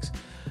remakes.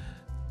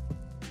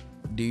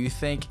 Do you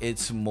think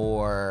it's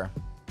more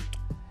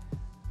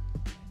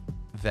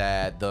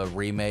that the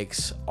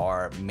remakes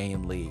are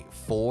mainly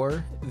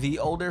for the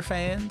older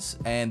fans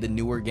and the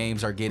newer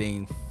games are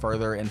getting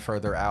further and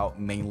further out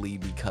mainly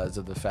because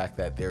of the fact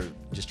that they're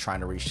just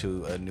trying to reach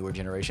to a newer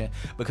generation?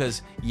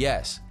 Because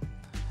yes,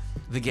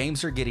 the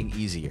games are getting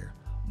easier,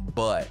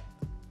 but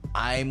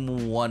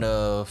I'm one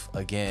of,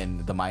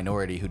 again, the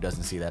minority who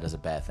doesn't see that as a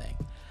bad thing.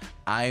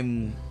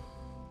 I'm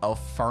a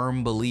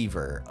firm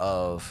believer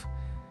of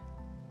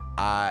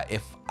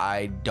if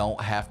I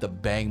don't have to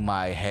bang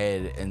my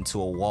head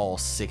into a wall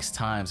 6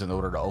 times in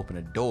order to open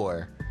a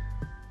door,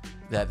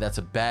 that's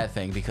a bad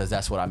thing, because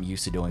that's what I'm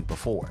used to doing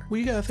before. Well,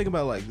 you gotta think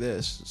about it like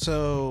this.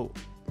 So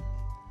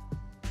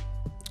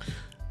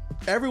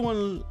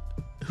everyone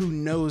who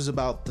knows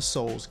about the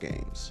Souls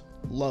games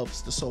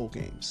loves the Soul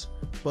games,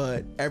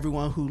 but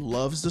everyone who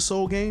loves the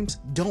Soul games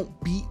don't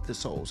beat the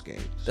Souls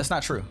games. That's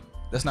not true.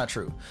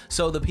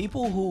 So the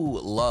people who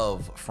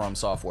love From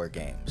Software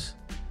games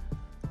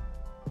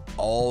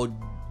all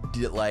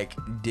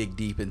dig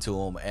deep into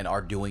them and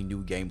are doing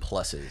new game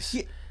pluses.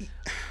 Yeah,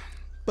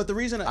 but the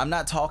reason I'm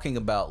not talking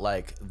about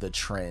the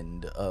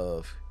trend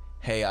of,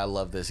 hey, I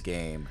love this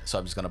game, so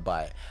I'm just gonna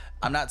buy it.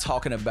 I'm not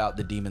talking about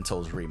the Demon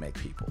Souls remake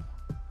people.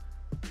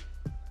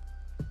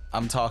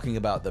 I'm talking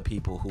about the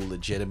people who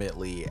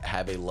legitimately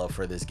have a love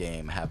for this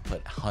game, have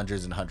put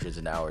hundreds and hundreds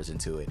of hours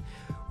into it,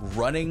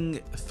 running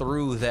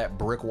through that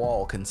brick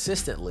wall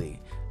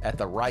consistently at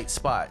the right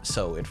spot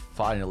so it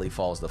finally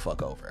falls the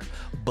fuck over.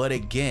 But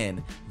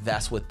again,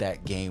 that's what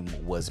that game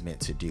was meant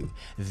to do.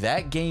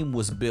 That game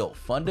was built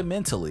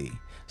fundamentally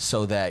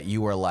so that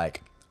you were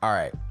like, all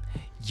right,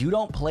 you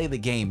don't play the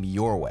game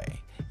your way,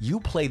 you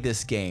play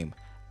this game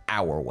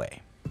our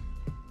way.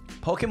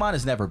 Pokemon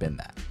has never been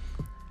that.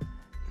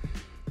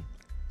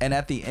 And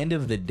at the end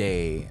of the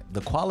day,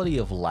 the quality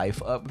of life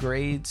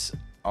upgrades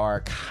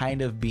are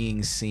kind of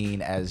being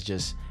seen as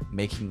just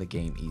making the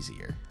game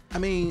easier. I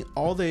mean,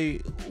 what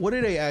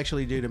do they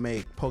actually do to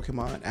make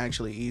Pokemon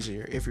actually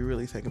easier, if you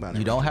really think about it?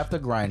 You don't have to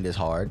grind as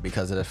hard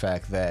because of the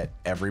fact that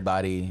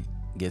everybody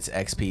gets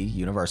XP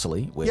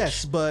universally, which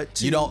yes,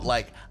 but you don't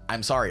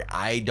I'm sorry,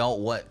 I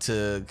don't want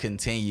to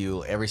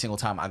continue every single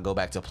time I go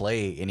back to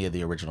play any of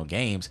the original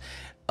games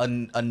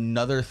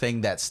another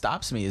thing that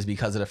stops me is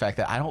because of the fact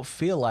that I don't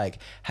feel like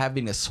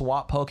having to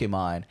swap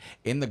Pokemon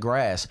in the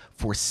grass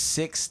for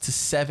 6 to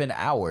 7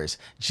 hours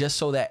just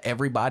so that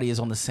everybody is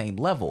on the same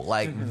level.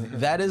 Like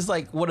that is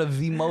like one of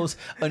the most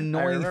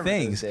annoying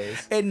things.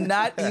 And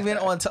not even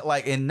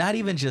and not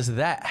even just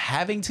that,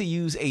 having to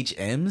use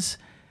HMs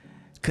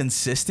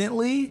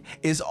consistently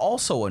is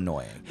also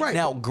annoying. Right.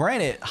 Now,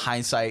 granted,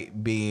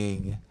 hindsight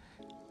being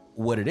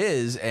what it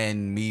is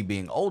and me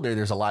being older,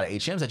 there's a lot of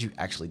HMs that you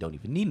actually don't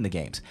even need in the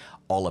games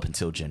all up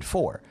until Gen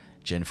 4.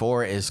 Gen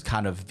 4 is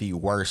kind of the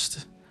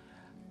worst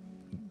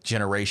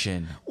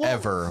generation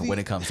ever when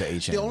it comes to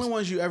HMs. The only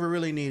ones you ever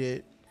really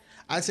needed,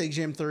 I'd say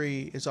Gen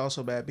 3 is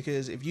also bad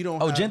because if you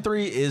don't Gen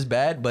 3 is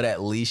bad, but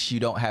at least you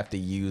don't have to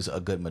use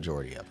a good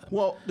majority of them.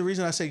 Well, the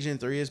reason I say Gen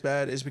 3 is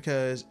bad is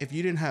because if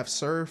you didn't have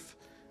Surf,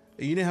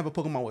 you didn't have a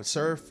Pokemon with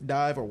Surf,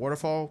 Dive, or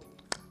Waterfall,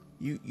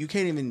 you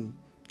can't even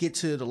get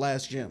to the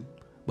last gym.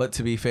 But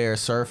to be fair,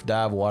 Surf,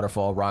 Dive,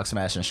 Waterfall, Rock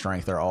Smash, and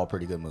Strength are all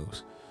pretty good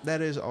moves.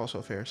 That is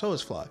also fair. So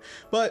is Fly.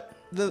 But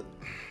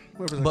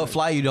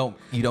Fly you don't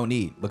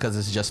need because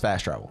it's just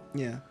fast travel.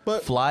 Yeah.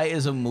 But Fly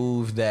is a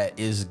move that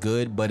is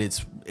good, but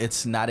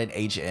it's not an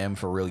HM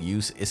for real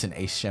use. It's an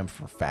HM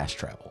for fast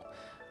travel.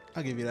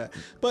 I'll give you that.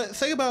 But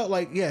think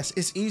about yes,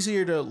 it's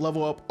easier to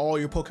level up all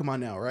your Pokemon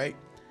now, right?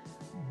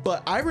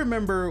 But I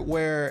remember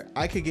where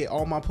I could get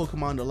all my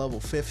Pokemon to level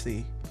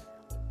 50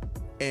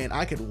 and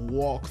I could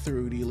walk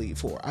through the Elite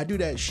Four. I do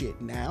that shit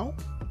now.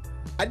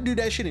 I do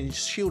that shit in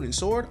Shield and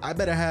Sword. I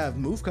better have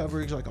move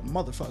coverage like a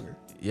motherfucker.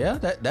 Yeah,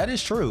 that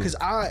is true.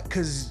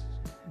 Cause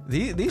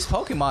these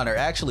Pokemon are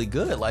actually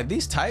good. Like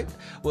these type.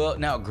 Well,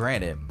 now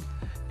granted,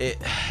 it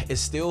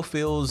still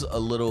feels a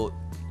little.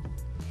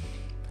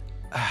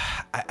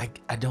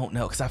 I don't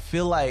know because I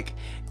feel like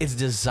it's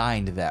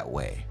designed that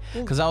way.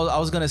 Because I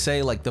was gonna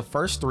say like the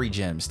first 3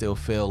 gyms still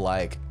feel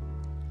like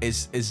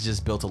it's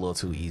just built a little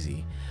too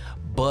easy.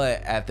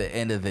 But at the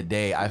end of the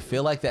day, I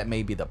feel like that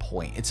may be the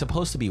point. It's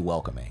supposed to be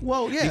welcoming.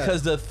 Well, yeah.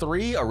 Because the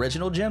 3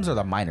 original gyms are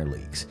the minor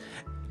leagues.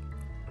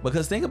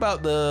 Because think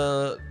about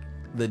the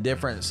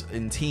difference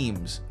in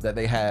teams that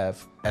they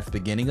have at the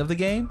beginning of the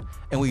game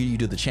and when you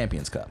do the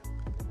Champions Cup.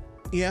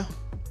 Yeah.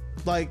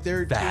 Like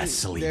they're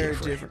vastly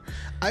different.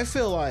 I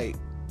feel like,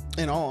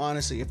 in all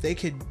honesty, if they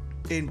could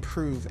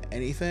improve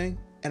anything,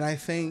 and I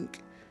think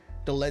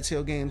the Let's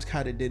Go games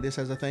kind of did this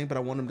as a thing, but I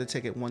want them to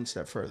take it one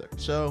step further.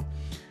 So,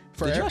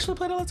 did you actually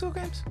play the Let's Go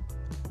games?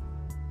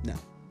 No.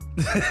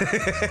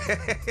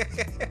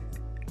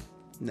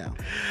 No.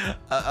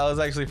 I was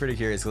actually pretty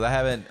curious because I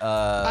haven't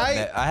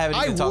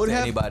even talked to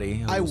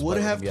anybody. I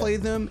would have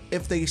played them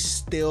if they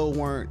still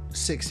weren't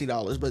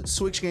 $60. But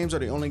Switch games are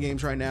the only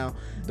games right now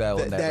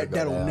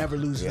that'll never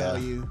lose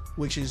value,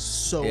 which is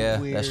so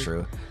weird. Yeah, that's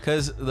true.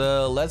 Because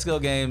the Let's Go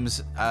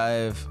games,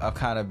 I've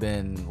kind of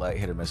been like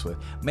hit or miss with,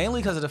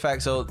 mainly because of the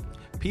fact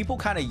people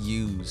kind of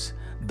use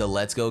the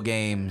Let's Go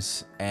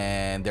games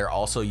and they're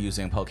also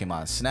using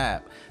Pokemon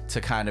Snap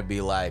to kind of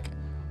be like,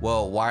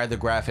 well, why are the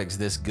graphics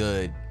this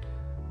good?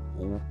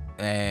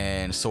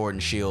 And Sword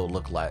and Shield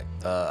look like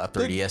a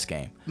 3DS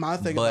game. My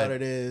thing about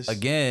it is,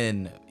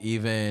 again,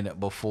 even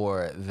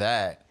before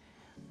that,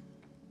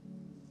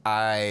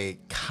 I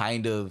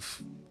kind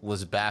of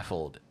was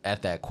baffled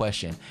at that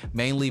question,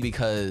 mainly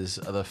because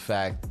of the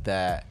fact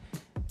that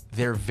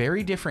they're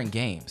very different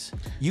games.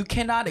 You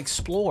cannot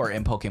explore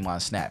in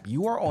Pokemon Snap.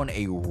 You are on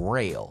a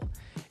rail.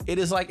 It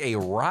is like a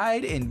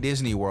ride in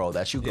Disney World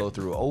that you go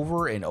through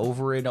over and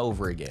over and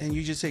over again. And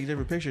you just take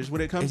different pictures. When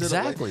it comes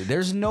to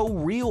there's no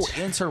real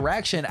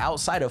interaction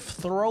outside of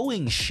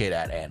throwing shit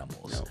at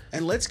animals. No.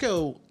 And Let's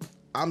Go,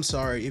 I'm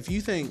sorry, if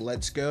you think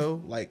Let's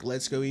Go, like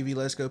Let's Go Eevee,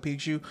 Let's Go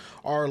Pikachu,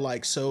 are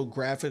like so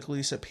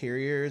graphically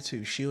superior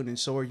to Shield and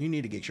Sword, you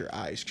need to get your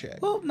eyes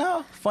checked. Well,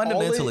 no,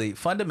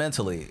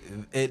 fundamentally,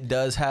 it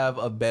does have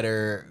a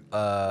better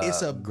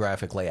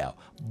graphic layout.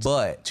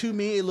 But to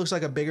me, it looks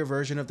like a bigger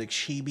version of the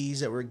chibis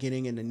that we're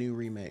getting in the new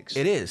remakes.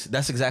 It is.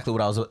 That's exactly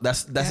what I was.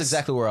 That's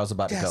exactly where I was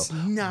about to go. That's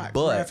not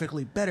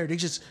graphically better.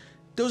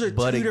 Those are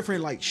two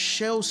different like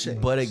shell shapes.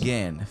 But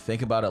again,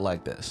 think about it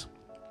like this.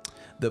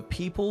 The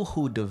people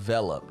who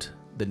developed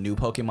the new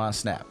Pokemon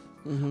Snap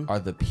are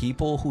the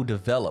people who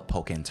developed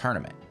Pokken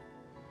Tournament.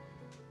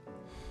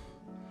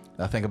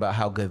 Now think about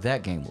how good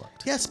that game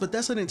looked. Yes, but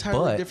that's an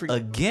entirely different...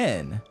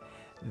 Again,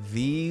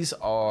 these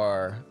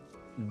are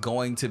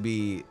going to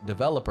be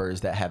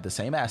developers that have the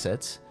same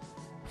assets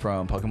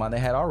from Pokemon they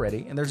had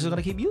already, and they're just going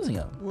to keep using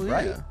them,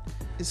 right? Yeah.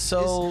 It's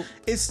to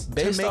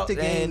make the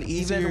game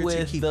easier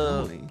to keep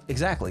going.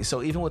 Exactly.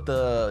 So even with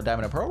the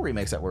Diamond and Pearl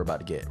remakes that we're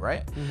about to get,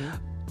 right?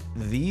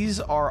 These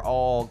are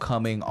all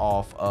coming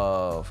off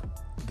of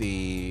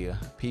the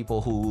people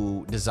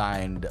who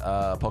designed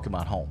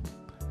Pokemon Home.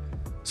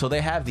 So they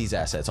have these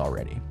assets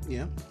already.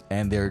 Yeah.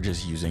 And they're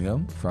just using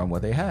them from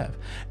what they have.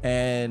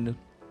 And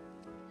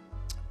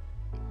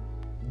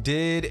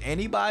did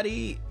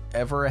anybody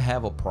ever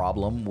have a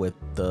problem with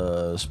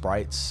the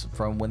sprites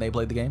from when they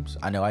played the games?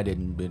 I know I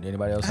didn't. Did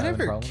anybody else I have any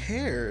never problem?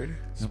 cared.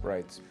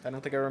 Sprites. I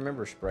don't think I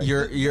remember sprites.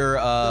 Your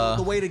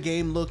The way the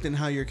game looked and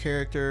how your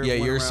character. yeah,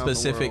 went your around the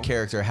specific world.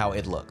 character, how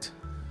it looked.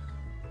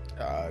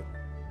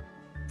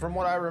 From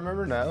what I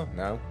remember,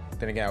 no.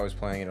 Then again, I was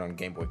playing it on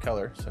Game Boy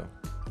Color, so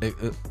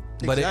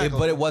But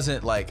Exactly. it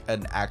wasn't like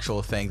an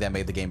actual thing that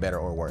made the game better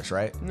or worse,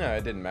 right? no,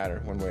 it didn't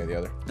matter one way or the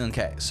other.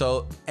 Okay,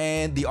 so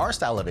and the art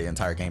style of the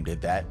entire game,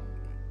 did that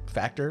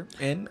factor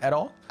in at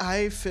all?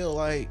 I feel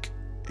like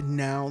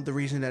now the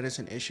reason that it's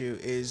an issue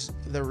is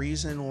the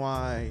reason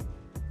why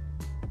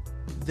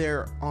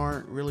there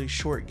aren't really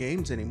short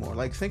games anymore.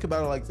 Like, think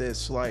about it like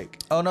this. Like,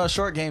 Oh no,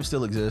 short games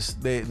still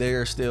exist. They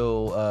are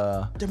still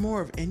they're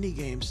more of indie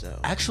games though.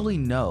 actually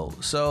no.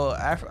 So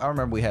I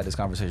remember we had this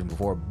conversation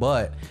before,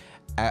 but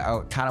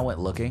I kind of went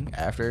looking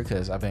after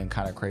because I've been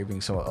kind of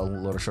craving a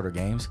little shorter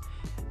games.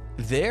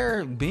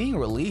 They're being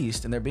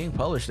released and they're being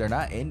published. They're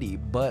not indie,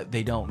 but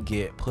they don't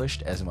get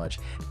pushed as much,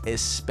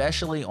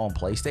 especially on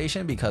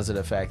PlayStation because of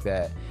the fact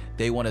that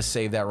they want to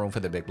save that room for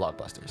the big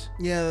blockbusters.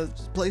 Yeah,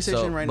 PlayStation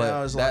So, right but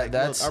now is that- like,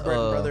 that's, look, our bread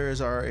and uh, brother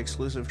is our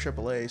exclusive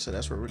AAA, so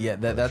that's where we're Yeah,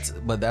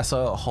 that's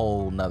a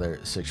whole nother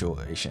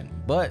situation.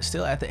 But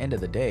still, at the end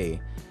of the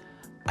day,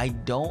 I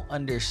don't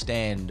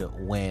understand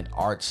when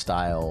art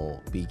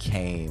style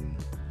became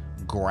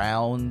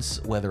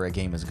grounds whether a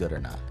game is good or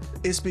not.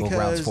 It's Or grounds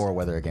because for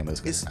whether a game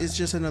is good. it's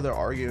just another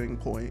arguing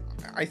point.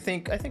 I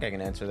think I can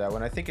answer that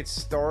one. I think it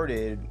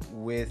started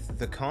with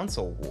the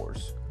console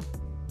wars.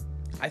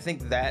 I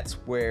think that's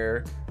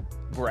where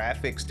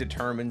graphics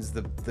determines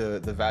the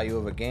value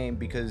of a game,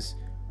 because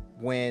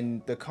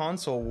when the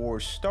console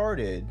wars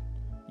started,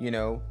 you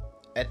know,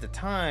 at the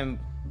time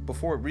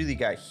before it really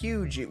got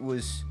huge, it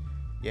was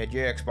you had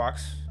your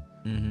Xbox,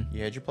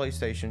 you had your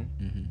PlayStation,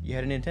 you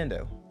had a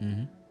Nintendo.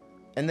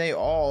 And they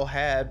all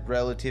had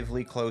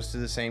relatively close to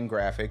the same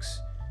graphics,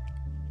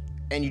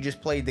 and you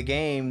just played the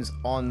games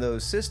on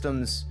those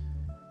systems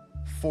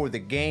for the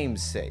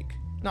game's sake,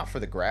 not for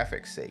the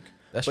graphics' sake.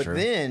 That's but true.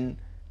 then,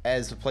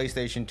 as the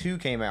PlayStation 2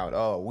 came out,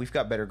 oh, we've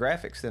got better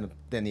graphics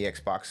than the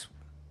Xbox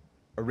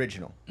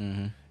original.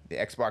 The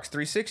Xbox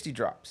 360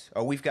 drops.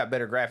 Oh, we've got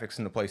better graphics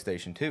than the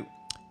PlayStation 2.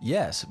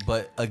 Yes,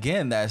 but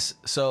again, that's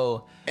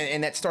so.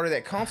 And that started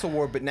that console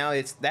war, but now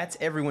that's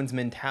everyone's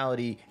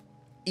mentality.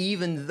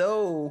 Even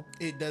though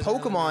It doesn't really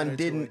matter Pokemon to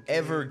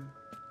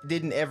a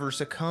didn't ever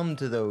succumb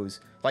to those,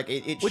 like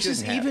it Which is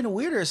shouldn't have. even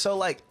weirder. So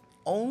like,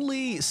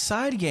 only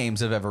side games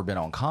have ever been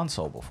on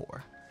console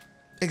before.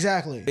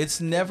 Exactly.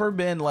 It's never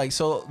been like,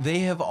 so they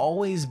have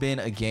always been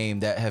a game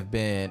that have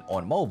been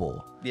on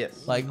mobile.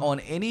 Yes. Like on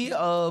any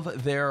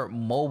of their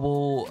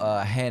mobile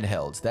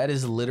handhelds, that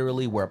is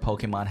literally where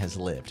Pokemon has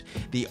lived.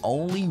 The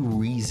only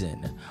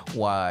reason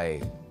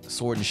why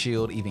Sword and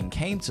Shield even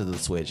came to the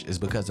Switch is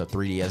because the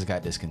 3DS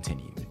got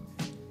discontinued.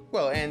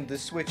 Well, and the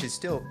Switch is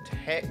still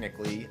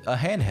technically A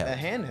handheld. a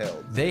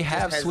handheld. They It just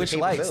have has the Switch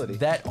Lites capability.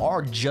 that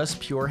are just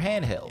pure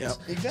handhelds. Yep.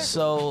 Exactly.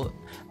 So,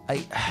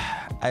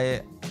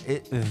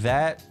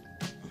 that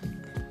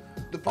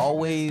The problem-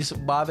 always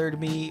bothered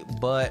me,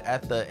 but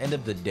at the end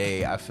of the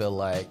day, I feel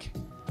like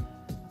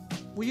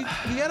Well, you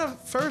gotta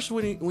first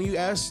when you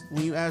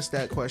ask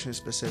that question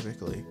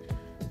specifically,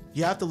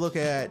 you have to look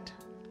at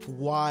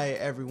why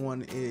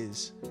everyone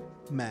is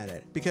mad at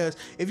it. Because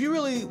if you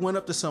really went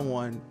up to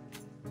someone,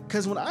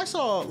 because when I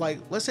saw, like,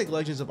 let's take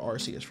Legends of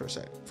Arceus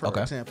for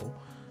Okay. example,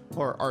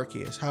 or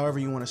Arceus, however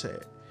you want to say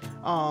it.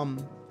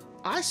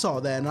 I saw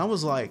that and I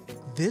was like,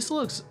 this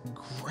looks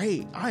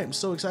great. I am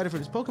so excited for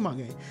this Pokemon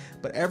game.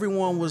 But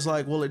everyone was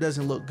like, well, it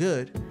doesn't look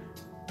good.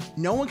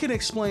 No one can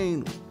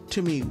explain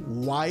to me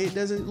why it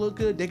doesn't look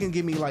good. They can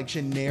give me like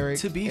generic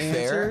to be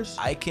answers.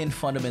 fair, I can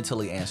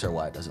fundamentally answer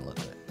why it doesn't look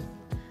good.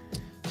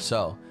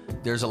 So,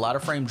 there's a lot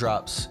of frame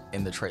drops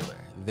in the trailer.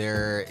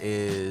 There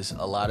is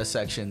a lot of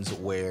sections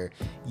where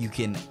you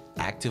can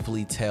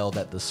actively tell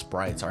that the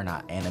sprites are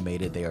not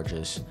animated. They are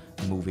just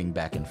moving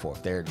back and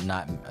forth. They're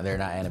not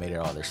animated at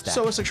all. They're static.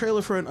 So it's a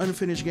trailer for an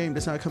unfinished game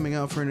that's not coming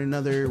out for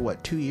another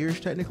 2 years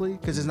technically,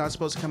 because it's not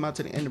supposed to come out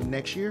to the end of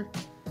next year.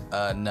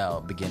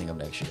 No, beginning of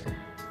next year.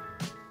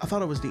 I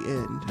thought it was the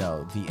end.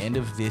 No, the end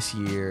of this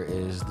year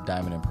is the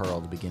Diamond and Pearl.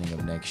 The beginning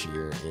of next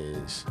year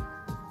is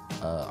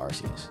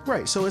Arceus.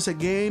 Right. So it's a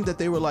game that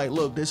they were like,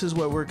 look, this is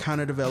what we're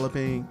kind of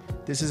developing.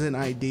 This is an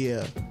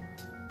idea.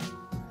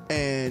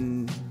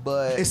 And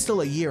But it's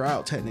still a year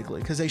out technically,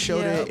 because they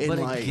showed yeah, it in but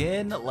like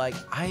again, like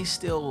I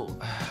still,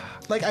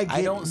 like I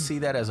get, don't see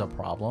that as a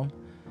problem.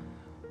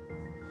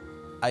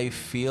 I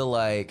feel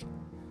like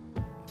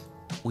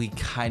we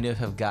kind of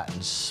have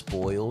gotten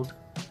spoiled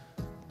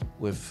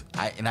with,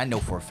 and I know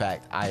for a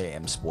fact I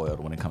am spoiled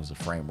when it comes to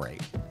frame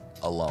rate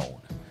alone.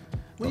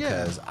 Well,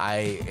 yeah. Because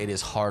it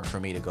is hard for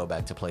me to go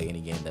back to play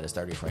any game that is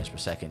 30 frames per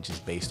second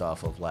just based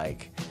off of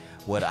like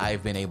what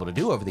I've been able to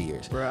do over the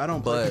years. Bro, I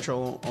don't play But-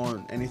 Control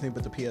on anything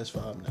but the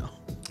PS5 now.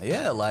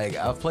 Yeah, like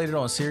I've played it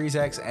on Series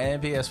X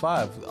and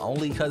PS5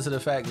 only because of the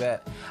fact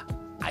that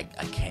I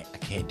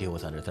can't deal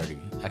with under 30.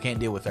 I can't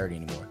deal with 30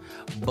 anymore.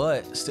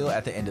 But still,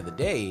 at the end of the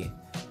day,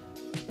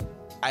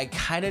 I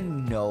kind of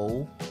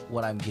know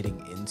what I'm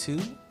getting into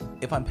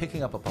if I'm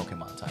picking up a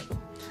Pokemon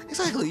title.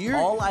 Exactly.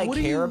 All I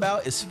care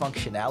about is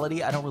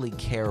functionality. I don't really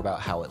care about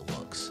how it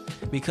looks,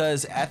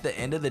 because at the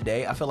end of the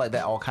day, I feel like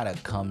that all kind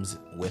of comes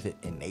with it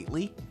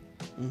innately.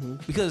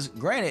 Because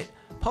granted,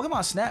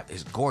 Pokemon Snap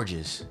is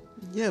gorgeous.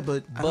 Yeah,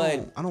 but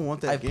I don't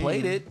want that. I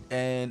played it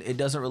and it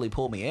doesn't really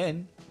pull me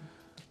in.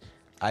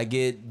 I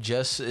get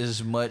just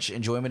as much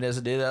enjoyment as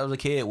I did when I was a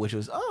kid, which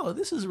was, oh,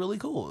 this is really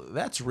cool.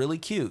 That's really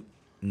cute.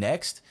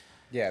 Next.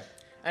 Yeah,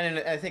 and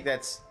I think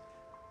that's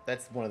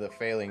one of the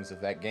failings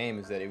of that game,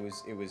 is that it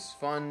was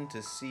fun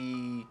to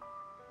see,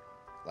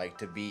 like,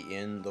 to be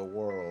in the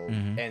world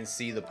and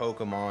see the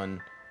Pokemon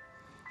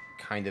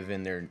kind of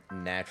in their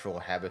natural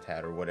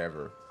habitat or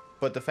whatever.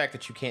 But the fact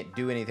that you can't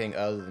do anything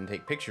other than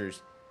take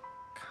pictures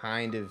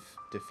kind of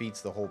defeats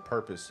the whole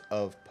purpose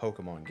of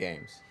Pokemon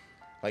games.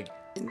 Like,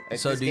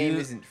 So this do game you-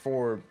 isn't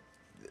for...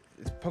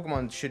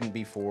 Pokemon shouldn't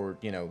be for,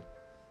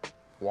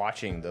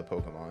 watching the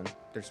Pokemon.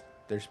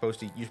 You're supposed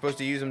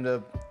to use them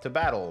to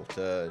battle,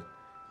 to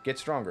get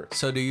stronger.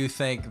 So do you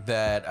think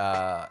that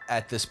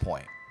at this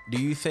point,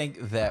 do you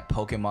think that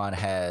Pokemon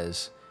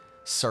has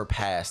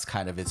surpassed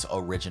kind of its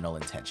original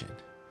intention?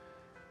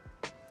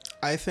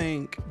 I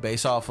think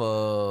Based off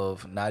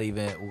of not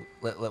even,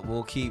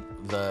 we'll keep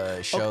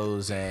the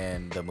shows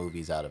and the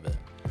movies out of it.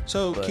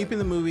 so. But- Keeping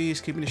the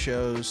movies, keeping the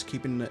shows,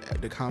 keeping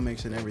the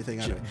comics and everything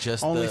out of it.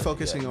 Just only the-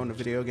 focusing yeah. on the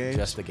video games.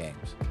 Just the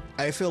games.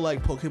 I feel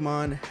like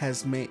Pokemon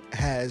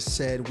has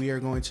said we are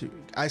going to.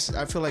 I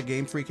feel like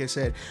Game Freak has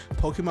said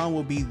Pokemon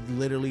will be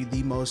literally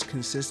the most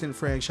consistent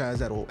franchise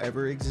that will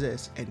ever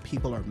exist, and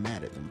people are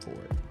mad at them for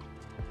it.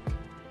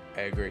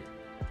 I agree,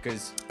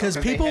 because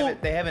people-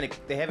 they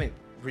haven't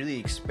really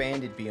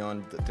expanded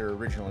beyond what their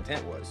original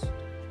intent was.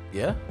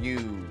 Yeah,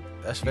 You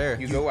that's fair.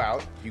 you go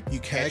out, you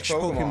catch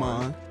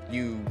Pokemon.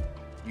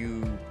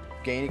 you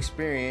gain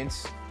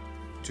experience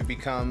to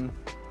become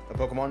a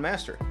Pokemon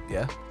master.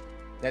 Yeah.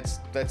 That's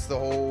the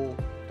whole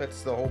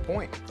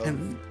point of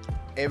And-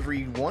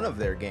 every one of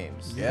their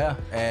games. Yeah,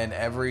 and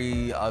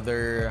every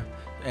other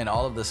and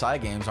all of the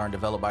side games aren't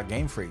developed by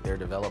Game Freak. They're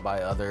developed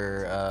by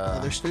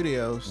other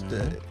Studios.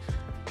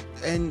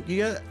 And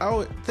you got. I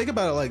would think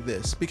about it like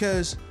this,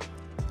 because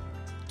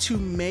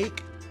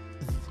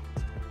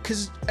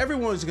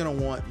everyone's gonna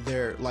want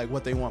their, like,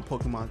 what they want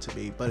Pokemon to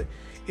be, but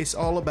it's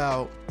all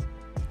about,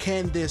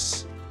 can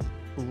this,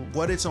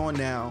 what it's on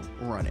now,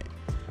 run it.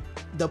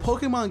 The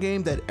Pokemon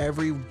game that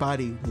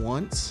everybody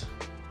wants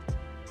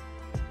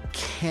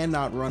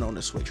cannot run on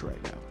the Switch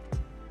right now.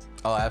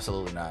 Oh,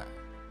 absolutely not.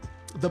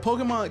 The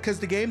Pokemon, because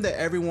the game that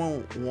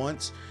everyone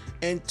wants,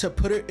 and to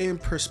put it in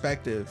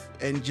perspective,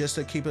 and just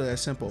to keep it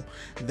as simple,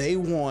 they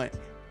want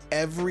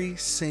every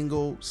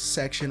single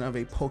section of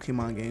a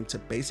Pokemon game to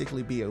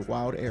basically be a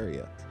wild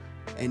area,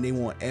 and they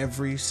want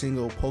every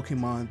single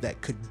Pokemon that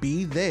could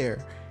be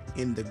there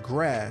in the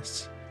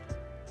grass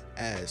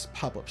as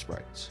pop-up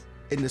sprites,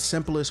 in the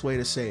simplest way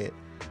to say it.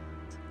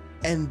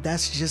 And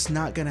that's just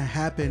not gonna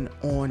happen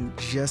on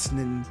just a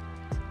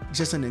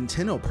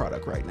Nintendo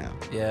product right now.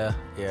 Yeah,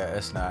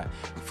 it's not.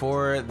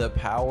 For the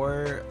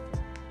power,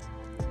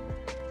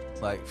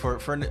 like for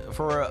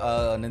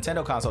a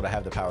Nintendo console to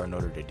have the power in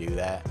order to do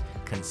that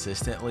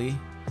consistently,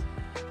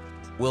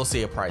 we'll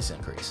see a price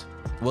increase.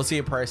 We'll see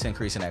a price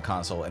increase in that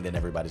console, and then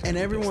everybody's gonna And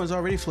be everyone's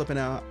already flipping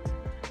out.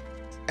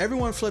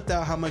 Everyone flipped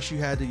out how much you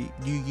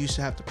used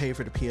to have to pay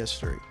for the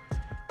PS3.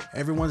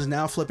 Everyone's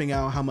now flipping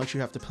out how much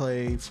you have to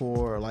pay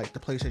for, like, the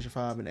PlayStation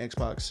 5 and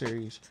Xbox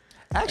Series.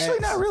 Actually,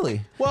 X. not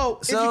really. Well,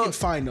 if you can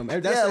find them.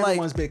 That's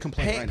everyone's big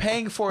complaint right now.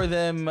 Paying for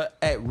them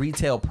at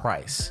retail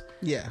price.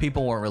 Yeah.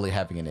 People weren't really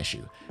having an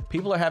issue.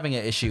 People are having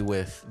an issue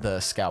with the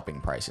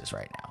scalping prices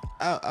right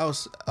now. I'll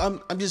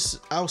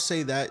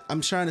say that.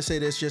 I'm trying to say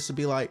this just to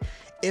be like,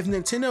 if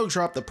Nintendo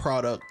dropped the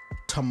product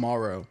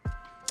tomorrow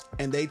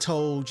and they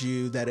told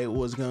you that it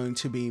was going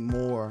to be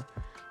more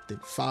than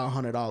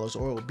 $500,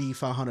 or it will be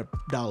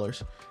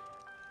 $500,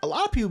 a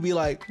lot of people be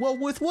like, well,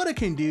 with what it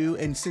can do,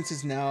 and since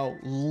it's now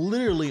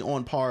literally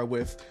on par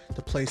with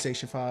the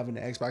PlayStation 5 and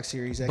the Xbox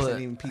Series X But-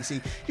 and even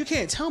PC, you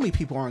can't tell me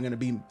people aren't going to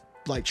be,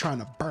 like, trying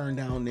to burn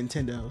down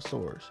Nintendo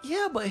stores.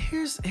 Yeah, but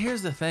here's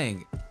the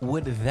thing.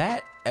 Would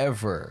that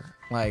ever,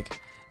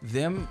 like,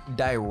 them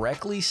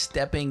directly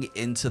stepping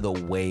into the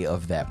way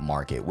of that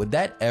market, would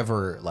that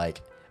ever,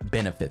 like,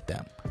 benefit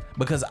them?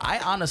 Because I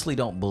honestly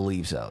don't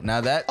believe so. Now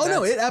that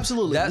no, it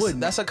absolutely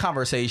wouldn't. That's a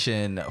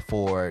conversation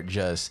for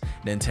just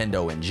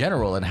Nintendo in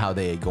general and how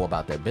they go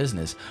about their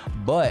business.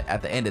 But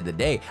at the end of the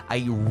day,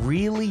 I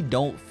really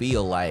don't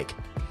feel like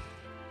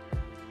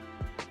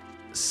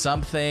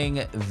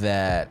something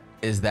that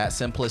is that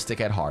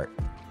simplistic at heart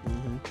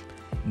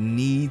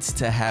needs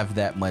to have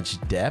that much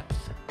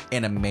depth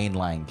in a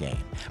mainline game.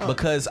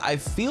 Because I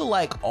feel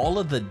like all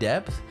of the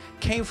depth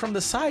came from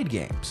the side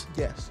games.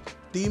 Yes.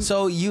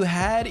 So you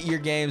had your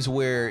games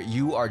where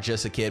you are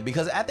just a kid,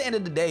 because at the end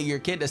of the day, you're a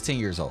kid that's 10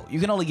 years old. You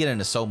can only get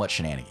into so much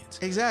shenanigans.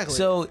 Exactly.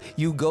 So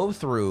you go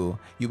through,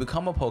 you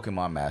become a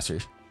Pokemon master,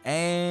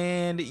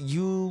 and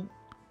you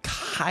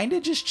kind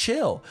of just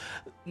chill.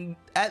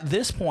 At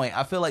this point,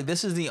 I feel like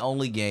this is the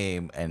only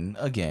game, and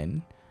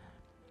again,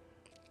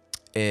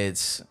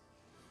 it's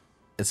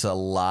a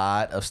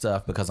lot of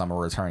stuff because I'm a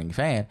returning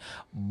fan,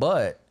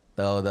 but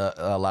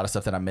a lot of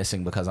stuff that I'm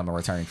missing because I'm a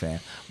returning fan.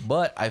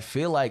 But I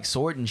feel like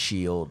Sword and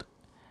Shield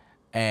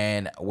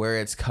and where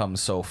it's come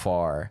so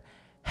far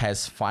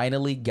has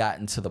finally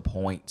gotten to the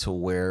point to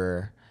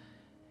where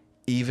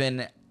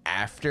even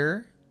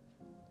after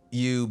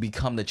you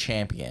become the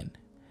champion,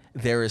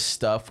 there is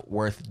stuff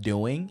worth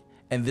doing,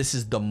 and this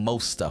is the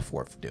most stuff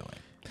worth doing.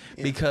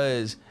 Yeah.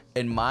 Because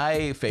in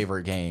my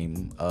favorite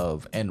game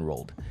of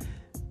Emerald,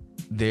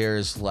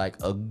 there's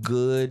like a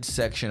good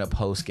section of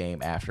post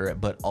game after it,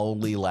 but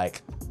only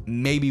like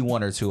maybe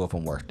one or two of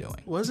them worth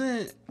doing.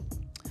 Wasn't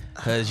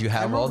because you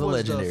have all the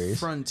legendaries. The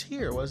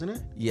Frontier, wasn't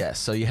it? Yes.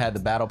 So you had the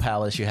Battle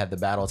Palace, you had the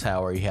Battle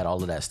Tower, you had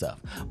all of that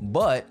stuff.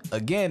 But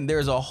again,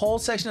 there's a whole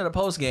section of the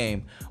post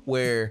game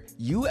where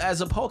you,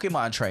 as a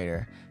Pokemon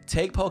trainer,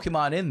 take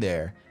Pokemon in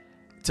there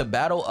to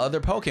battle other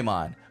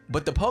Pokemon.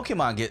 But the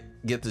Pokemon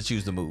get to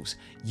choose the moves.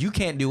 You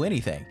can't do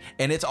anything,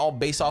 and it's all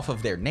based off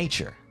of their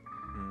nature.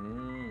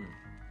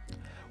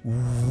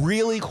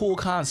 Really cool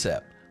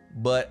concept,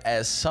 but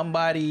as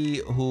somebody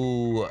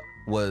who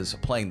was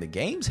playing the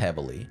games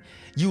heavily,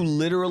 you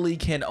literally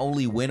can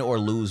only win or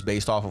lose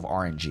based off of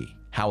RNG.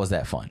 How is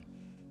that fun?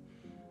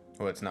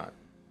 Well, it's not.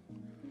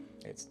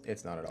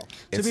 It's not at all.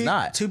 It's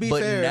not. To be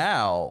but fair,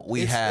 now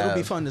it'll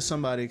be fun to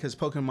somebody because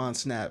Pokemon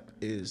Snap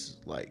is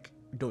like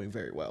doing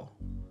very well.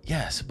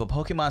 Yes, but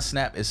Pokemon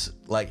Snap is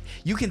like,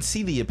 you can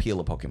see the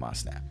appeal of Pokemon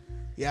Snap.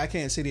 Yeah, I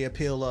can't see the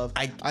appeal of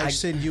I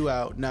send you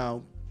out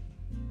now.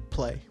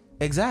 Play.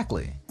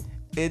 Exactly.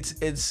 It's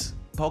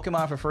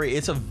Pokemon for free.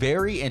 It's a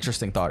very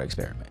interesting thought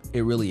experiment.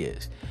 It really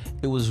is.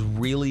 It was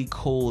really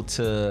cool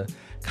to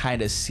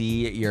kind of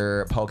see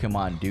your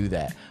Pokemon do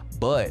that.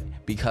 But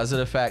because of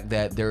the fact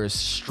that there is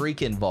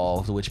streak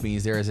involved, which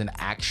means there is an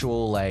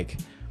actual like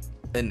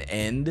an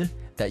end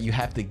that you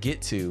have to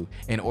get to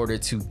in order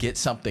to get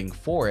something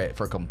for it,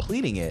 for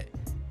completing it,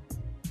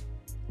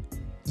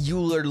 you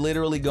are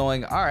literally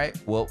going, all right,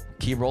 well,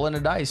 keep rolling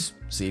the dice,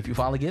 see if you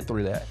finally get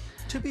through that.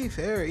 To be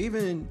fair,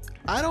 even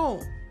I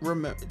don't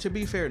remember. To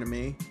be fair to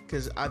me,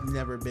 because I've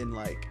never been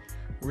like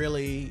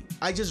really.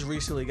 I just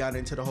recently got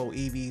into the whole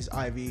EVs,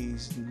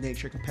 IVs,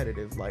 nature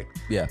competitive, like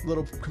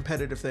little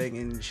competitive thing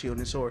in Shield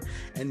and Sword.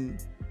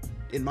 And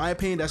in my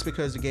opinion, that's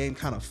because the game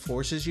kind of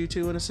forces you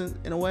to,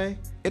 in a way.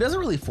 It doesn't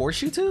really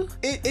force you to.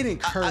 It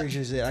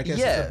encourages it. I guess.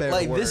 Yeah, it's a better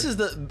like word.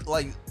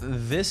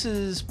 this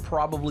is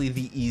probably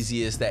the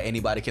easiest that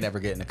anybody can ever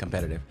get in a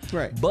competitive.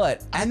 Right.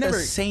 But at the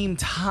same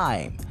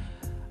time,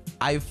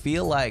 I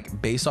feel like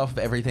based off of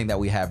everything that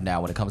we have now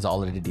when it comes to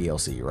all of the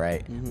DLC,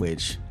 right? Mm-hmm.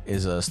 Which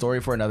is a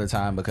story for another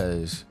time,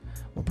 because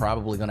we're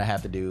probably going to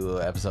have to do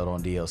an episode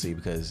on DLC,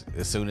 because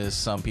as soon as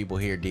some people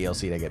hear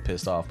DLC, they get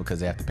pissed off because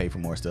they have to pay for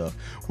more stuff.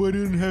 Why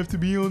didn't it have to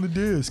be on the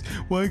disc?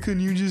 Why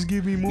couldn't you just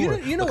give me more?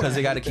 You know because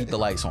they got to keep the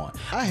lights on.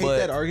 I hate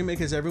that argument,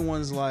 because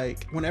everyone's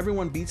like, when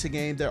everyone beats a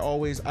game, they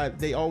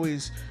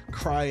always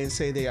cry and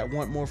say they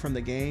want more from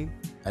the game.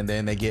 And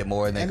then they get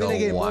more, and they go,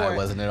 why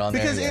wasn't it on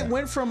there? Because it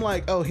went from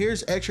like, oh,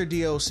 here's extra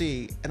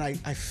DLC, and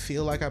I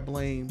feel like I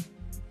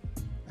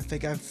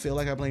feel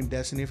like I blame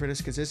Destiny for this,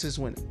 because this is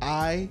when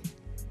I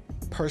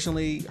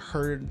personally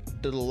heard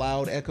the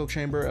loud echo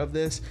chamber of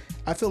this.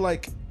 I feel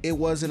like it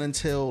wasn't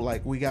until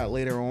like we got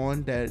later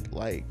on that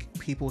like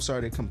people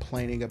started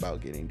complaining about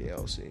getting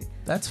DLC.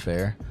 That's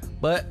fair,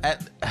 but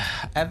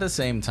at the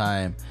same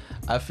time,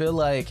 I feel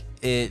like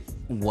it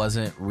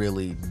wasn't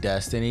really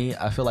Destiny.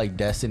 I feel like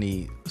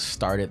Destiny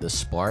started the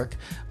spark,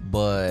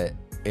 but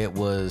it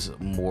was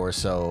more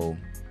so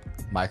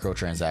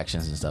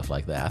microtransactions and stuff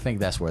like that. I think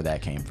that's where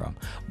that came from.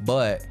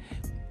 But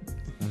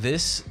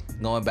this,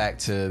 going back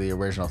to the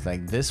original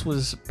thing, this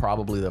was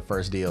probably the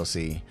first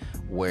DLC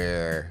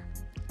where,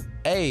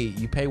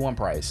 you pay one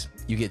price,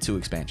 you get 2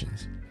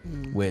 expansions,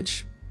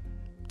 which,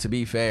 to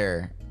be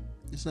fair,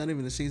 it's not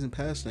even a season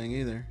pass thing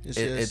either.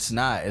 It's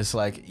not. It's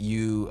like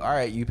you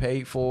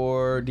paid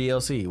for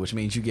DLC, which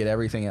means you get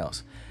everything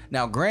else.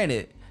 Now,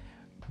 granted,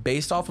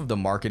 based off of the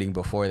marketing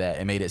before that,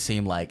 it made it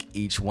seem like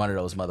each one of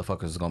those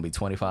motherfuckers was going to be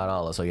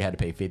 $25, so you had to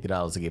pay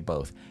 $50 to get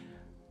both.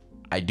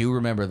 I do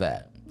remember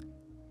that.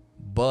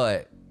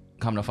 But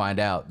come to find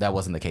out, that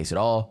wasn't the case at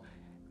all.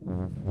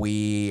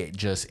 We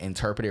just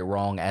interpret it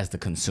wrong as the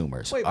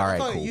consumers. Wait, but I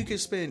thought you could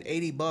spend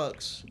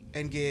 $80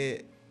 and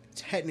get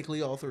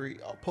technically all 3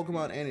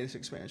 Pokemon and its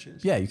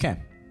expansions. Yeah, you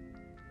can.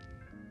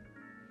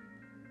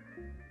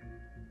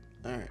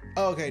 All right.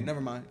 Oh, okay.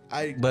 Never mind.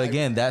 But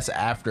again, that's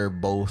after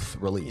both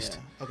released.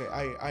 Yeah.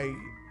 Okay.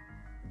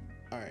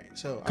 All right.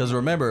 So because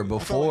remember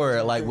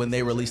before, like when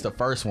they released the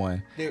first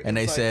one, and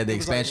they said the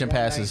expansion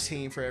passes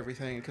for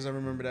everything. Because I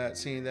remember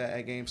seeing that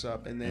at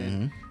GameStop, and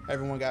then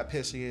everyone got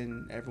pissy,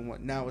 and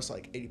now it's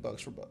like $80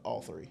 for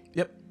all 3.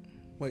 Yep.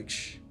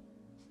 Which,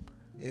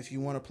 if you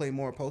want to play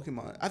more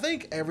Pokemon, I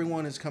think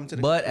everyone has come to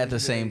the. But at the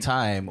same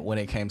time, when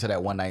it came to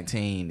that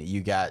 119,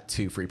 you got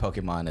 2 free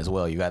Pokemon as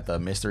well. You got the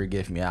mystery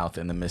gift Meowth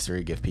and the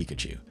mystery gift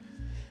Pikachu.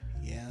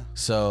 Yeah.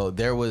 So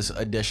there was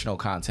additional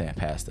content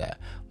past that.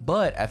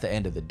 But at the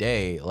end of the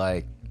day,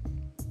 like,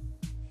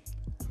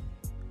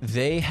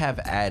 they have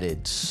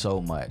added so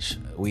much.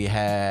 We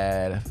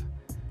had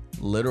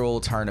literal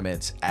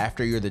tournaments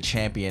after you're the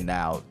champion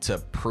now to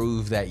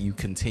prove that you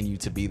continue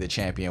to be the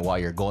champion while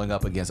you're going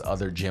up against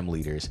other gym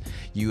leaders.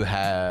 You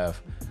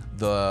have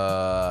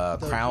the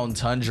Crown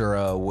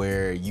Tundra,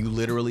 where you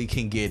literally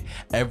can get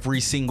every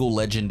single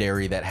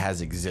legendary that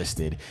has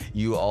existed.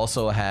 You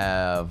also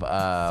have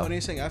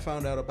Funniest thing I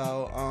found out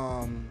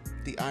about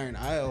the Iron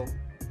Isle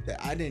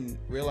that I didn't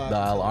realize. the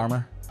Isle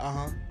Armor.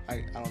 I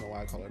don't know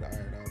why I call it the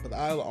Iron Isle, but the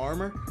Isle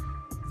Armor,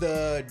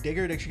 the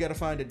digger that you got to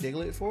find a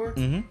Diglett for,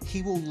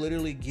 he will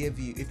literally give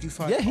you, if you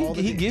find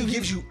he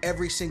gives you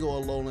every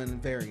single Alolan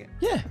variant.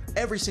 Yeah.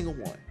 Every single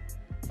one.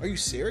 Are you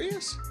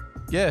serious?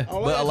 Yeah,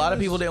 All but I a lot do of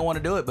people is- didn't want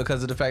to do it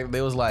because of the fact that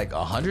there was like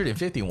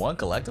 151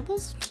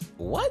 collectibles.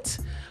 What?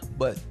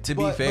 But to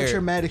be fair, But you're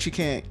mad that you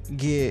can't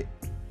get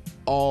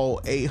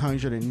all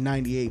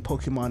 898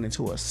 Pokemon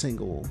into a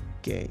single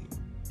game.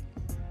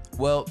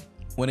 well,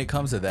 when it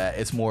comes to that,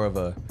 it's more of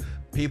a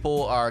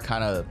people are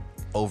kind of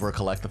over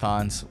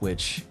collectathons,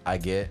 which I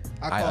get.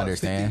 I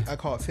understand. I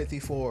caught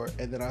 54,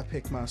 and then I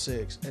picked my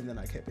 6, and then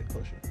I kept it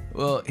pushing.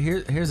 Well,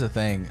 here's the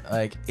thing.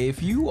 Like,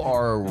 if you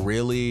are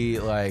really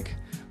like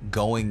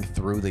going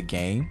through the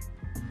game,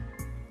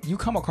 you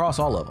come across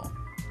all of them.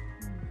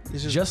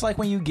 It's Just like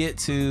when you get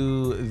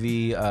to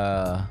the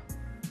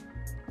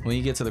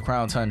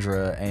Crown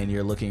Tundra and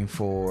you're looking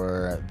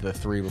for the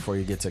 3 before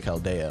you get to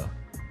Keldeo.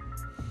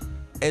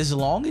 As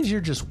long as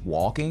you're just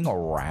walking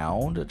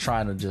around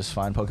trying to just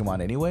find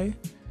Pokemon anyway,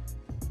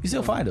 you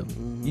still find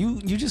them.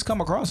 You just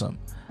come across them.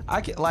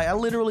 I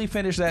literally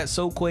finished that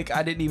so quick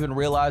I didn't even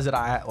realize that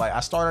I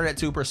started at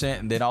 2%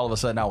 and then all of a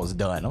sudden I was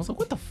done. I was like,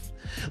 what the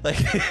like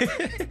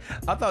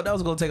I thought that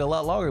was gonna take a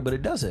lot longer, but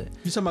it doesn't.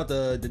 You talking about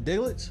the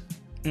Diglets?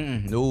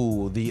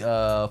 No, the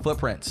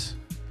footprints.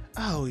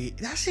 Oh,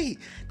 yeah. See,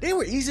 they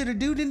were easier to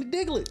do than the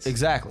Diglets.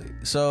 Exactly.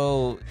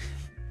 So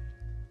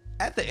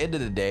at the end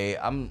of the day,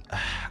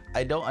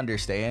 I don't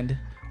understand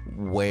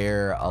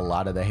where a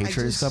lot of the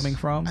hatred is coming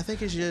from. I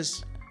think it's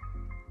just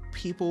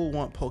people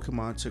want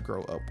Pokemon to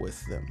grow up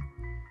with them.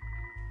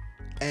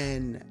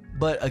 And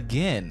But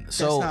again,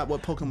 so not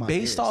what Pokemon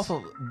based is. off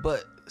of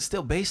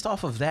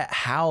that,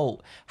 how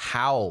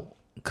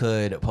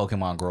could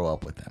Pokemon grow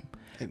up with them?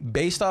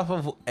 Based off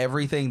of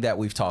everything that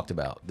we've talked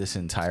about this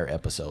entire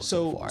episode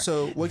so far,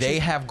 they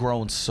have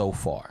grown so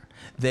far.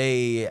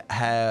 They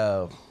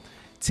have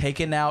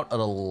taken out a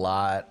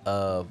lot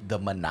of the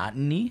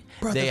monotony.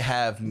 They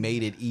have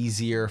made it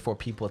easier for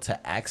people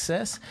to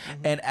access.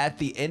 And at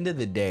the end of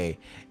the day,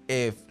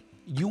 if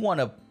you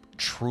want to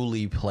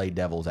truly play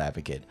devil's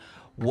advocate,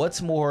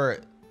 what's more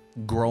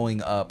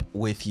growing up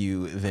with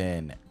you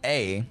than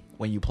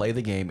when you play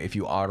the game, if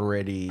you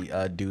already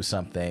do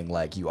something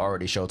like you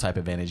already show type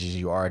advantages,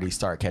 you already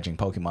start catching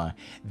Pokemon,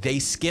 they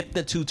skip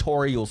the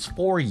tutorials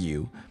for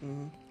you,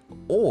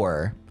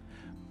 or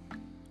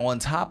on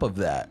top of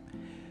that,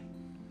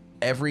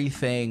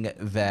 everything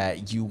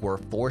that you were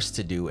forced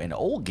to do in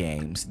old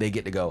games, they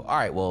get to go, all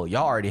right, well,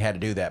 y'all already had to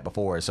do that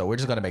before, so we're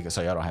just going to make it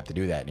so y'all don't have to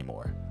do that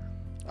anymore.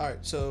 all right,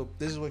 so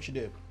this is what you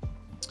do.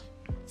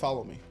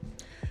 Follow me.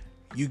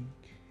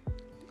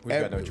 We've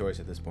got no choice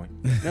at this point.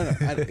 No,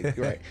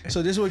 you're right.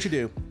 So this is what you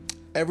do.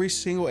 Every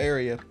single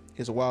area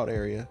is a wild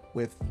area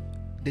with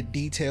the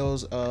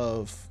details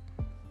of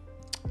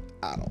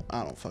I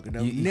don't fucking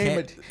know.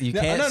 You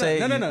can't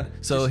say.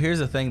 So here's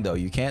the thing, though.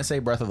 You can't say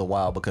Breath of the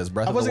Wild because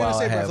Breath of the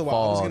Wild had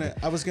fog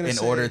in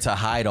order to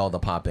hide all the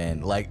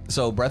pop-in. Like,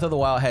 so Breath of the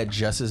Wild had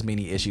just as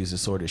many issues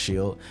as Sword and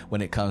Shield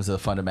when it comes to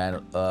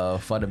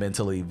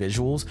fundamentally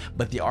visuals,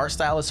 but the art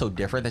style is so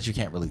different that you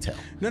can't really tell.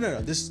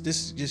 No. This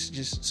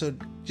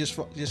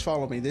just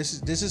follow me.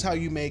 This is how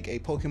you make a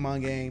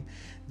Pokemon game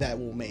that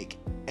will make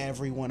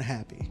everyone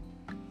happy.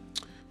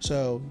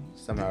 So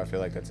Somehow I feel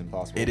like that's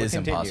impossible. It is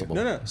impossible.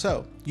 No.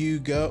 So you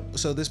go.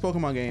 So this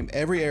Pokemon game,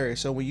 every area.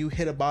 So when you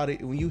hit a body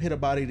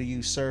to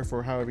use Surf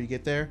or however you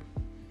get there,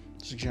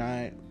 it's a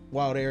giant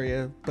wild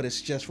area, but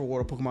it's just for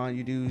water Pokemon.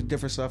 You do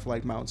different stuff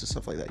like mountains and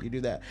stuff like that. You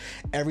do that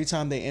every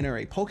time they enter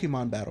a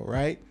Pokemon battle,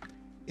 right?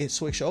 It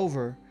switched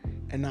over,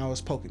 and now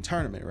it's Pokken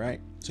Tournament,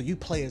 right? So you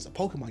play as a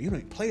Pokemon. You don't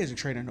even play as a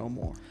trainer no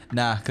more.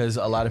 Nah, because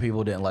a lot of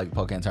people didn't like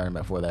Pokken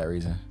Tournament for that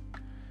reason.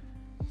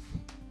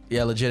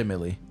 Yeah,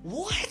 legitimately.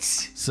 What?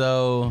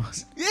 So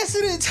That's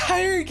an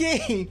entire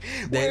game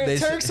where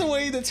it takes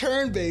away the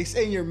turn base,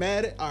 and you're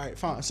mad at. All right,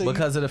 fine. So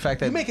because of the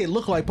fact that you make it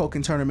look like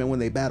Pokken Tournament when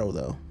they battle,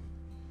 though.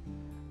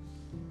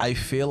 I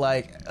feel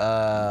like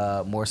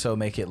more so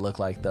make it look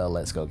like the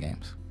Let's Go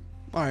games.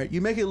 All right,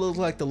 you make it look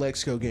like the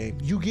Let's Go game.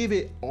 You give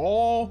it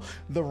all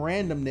the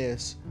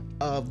randomness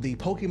of the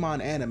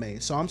Pokemon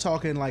anime. So I'm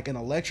talking like an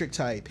electric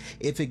type.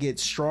 If it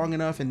gets strong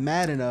enough and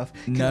mad enough,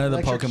 None of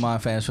the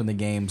Pokemon fans from the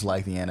games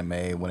like the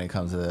anime when it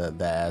comes to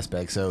that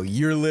aspect. So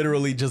you're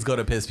literally just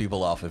gonna piss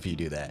people off if you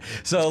do that.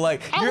 So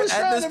like you're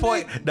at this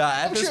point,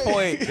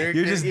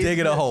 you're just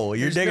digging a hole.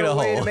 You're digging a hole.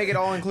 Way to make it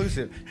all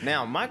inclusive.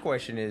 Now my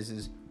question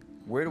is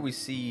where do we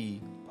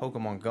see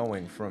Pokemon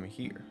going from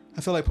here?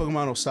 I feel like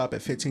Pokemon will stop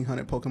at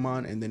 1,500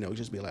 Pokemon, and then it'll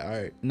just be like, all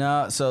right.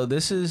 No, so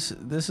this is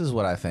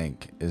what I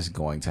think is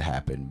going to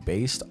happen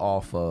based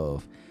off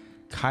of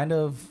kind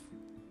of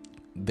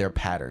their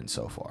pattern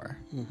so far,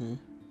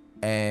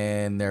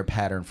 and their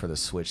pattern for the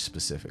Switch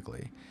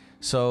specifically.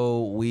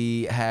 So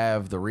we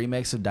have the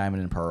remakes of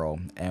Diamond and Pearl,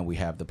 and we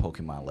have the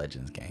Pokemon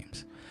Legends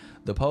games.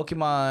 The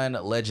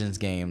Pokemon Legends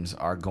games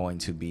are going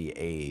to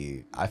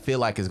be I feel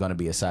like it's going to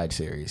be a side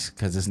series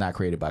because it's not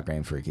created by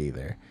Game Freak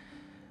either.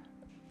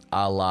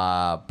 A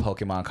la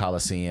Pokemon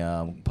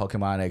Coliseum,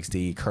 Pokemon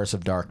XD, Curse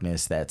of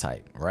Darkness, that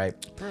type, right?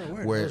 Bro,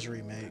 where are those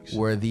remakes?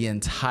 Where the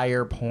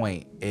entire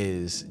point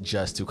is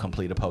just to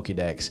complete a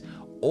Pokédex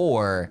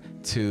or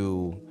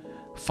to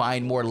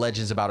find more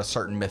legends about a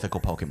certain mythical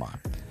Pokemon,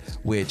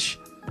 which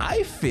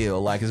I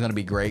feel like is going to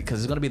be great because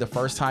it's going to be the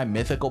first time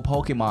mythical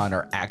Pokemon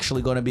are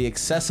actually going to be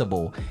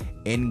accessible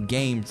in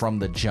game from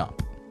the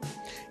jump.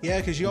 Yeah,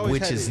 because you always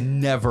which has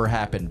never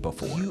happened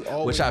before,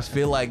 which I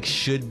feel like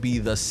should be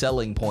the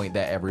selling point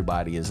that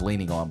everybody is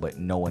leaning on, but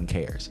no one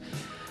cares.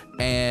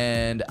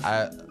 And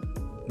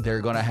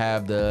they're going to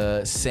have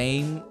the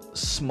same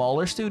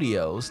smaller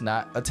studios,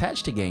 not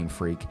attached to Game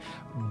Freak,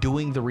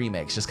 doing the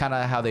remakes, just kind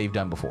of how they've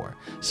done before.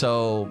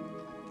 So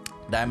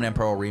Diamond and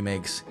Pearl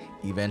remakes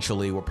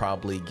eventually will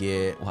probably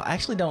get, well, I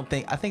actually don't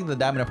think, I think the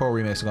Diamond and Pearl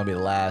remakes are going to be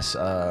the last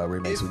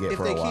remakes we get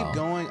for a while. If they keep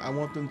going, I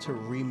want them to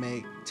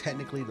remake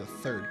technically the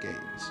third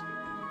games.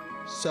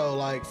 So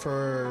like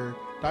for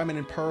Diamond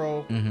and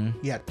Pearl,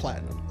 you had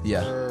Platinum.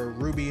 Yeah. For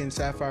Ruby and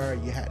Sapphire,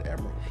 you had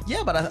Emerald.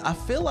 Yeah, but I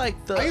feel like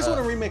I just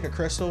want to remake a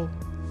Crystal.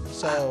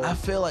 So I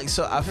feel like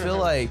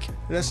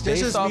that's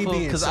based just off me of,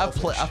 being because I've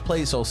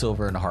played Soul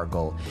Silver and Heart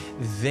Gold.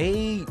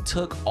 They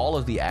took all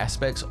of the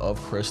aspects of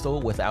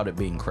Crystal without it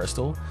being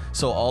Crystal.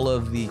 So all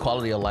of the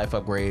quality of life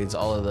upgrades,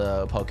 all of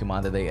the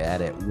Pokemon that they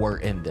added were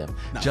in them.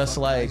 I just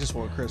like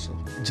Crystal.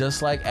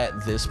 Just like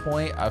at this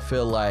point, I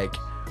feel like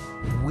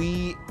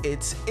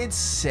it's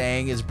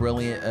saying it's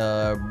brilliant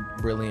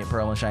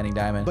Pearl and Shining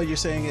Diamond, But you're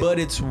saying but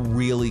it's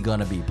really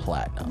gonna be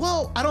Platinum.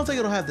 Well, I don't think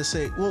it'll have the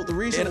same. Well, the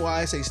reason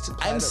why I say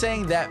I'm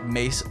saying that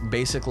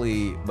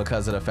basically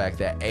because of the fact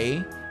that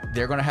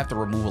they're gonna have to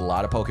remove a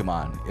lot of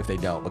Pokemon if they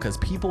don't, because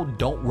people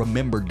don't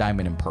remember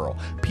Diamond and Pearl.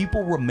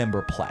 People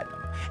remember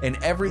Platinum. And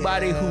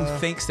everybody who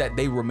thinks that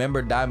they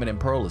remember Diamond and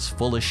Pearl is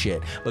full of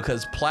shit,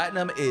 because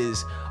Platinum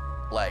is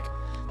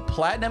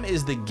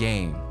the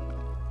game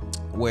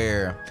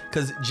where,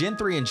 because Gen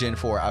 3 and Gen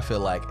 4 I feel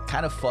like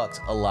kind of fucked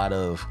a lot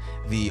of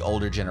the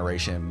older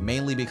generation,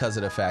 mainly because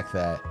of the fact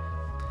that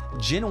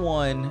Gen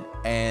 1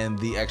 and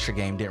the extra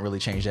game didn't really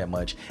change that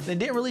much, and it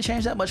didn't really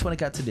change that much when it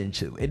got to Gen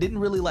 2. It didn't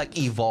really like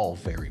evolve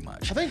very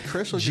much. I think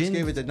Crystal just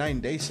gave it the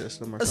 9-day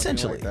system or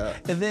essentially something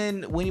like that. And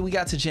then when we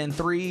got to Gen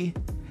 3,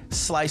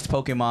 sliced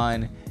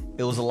Pokemon,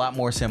 it was a lot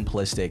more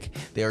simplistic.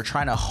 They were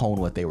trying to hone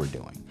what they were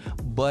doing,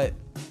 but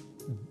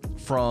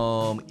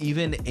from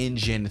even in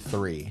Gen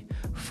 3,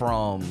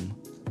 from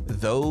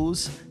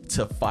those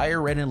to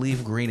Fire Red and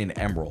Leaf Green and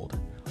Emerald,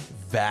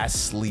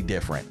 vastly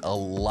different. A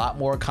lot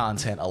more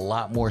content, a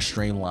lot more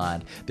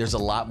streamlined. There's a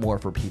lot more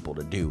for people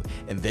to do.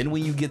 And then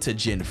when you get to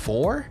Gen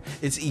 4,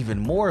 it's even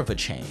more of a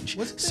change.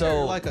 Wasn't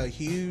there like a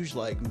huge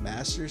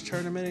Masters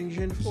tournament in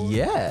Gen 4?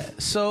 Yeah.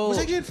 So was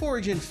it Gen 4 or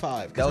Gen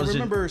 5? Because I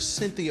remember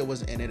Cynthia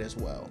was in it as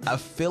well. I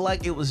feel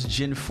like it was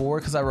Gen 4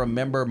 because I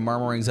remember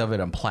murmurings of it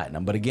on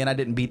Platinum. But again, I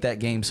didn't beat that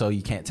game, so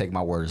you can't take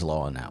my word as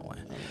law on that one.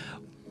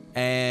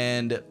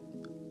 And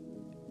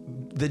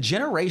the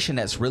generation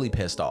that's really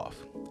pissed off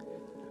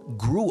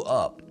grew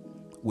up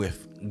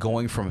with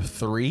going from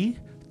 3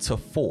 to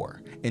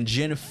 4, and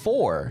Gen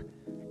 4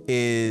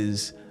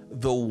 is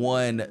the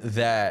one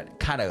that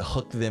kind of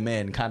hooked them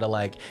in, kind of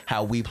like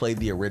how we played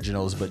the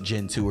originals, but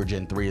Gen 2 or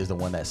Gen 3 is the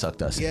one that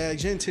sucked us in. Yeah,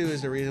 Gen 2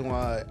 is the reason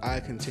why I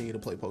continue to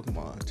play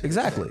Pokemon.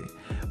 Exactly.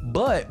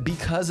 But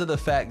because of the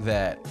fact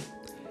that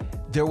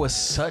there was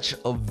such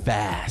a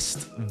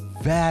vast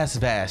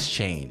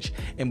change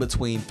in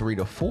between 3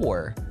 to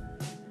 4,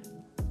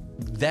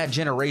 that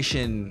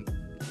generation,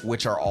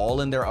 which are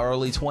all in their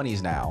early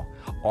 20s now,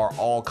 are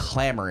all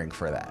clamoring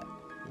for that.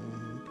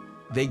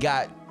 They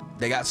got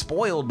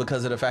spoiled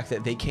because of the fact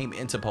that they came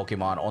into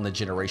Pokemon on the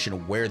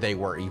generation where they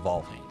were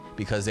evolving,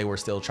 because they were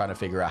still trying to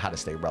figure out how to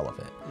stay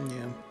relevant.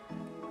 Yeah.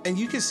 And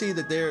you can see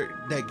that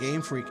that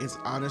Game Freak is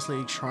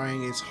honestly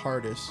trying its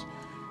hardest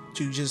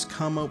to just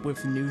come up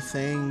with new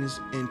things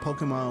in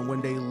Pokemon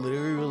when they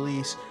literally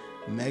release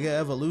Mega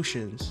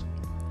Evolutions.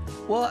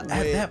 Well,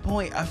 at that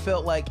point, I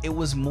felt like it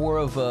was more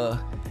of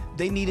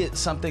they needed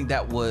something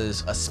that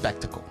was a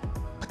spectacle.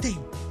 But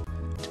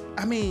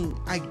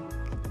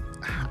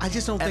I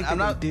just don't think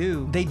they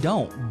do. They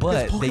don't,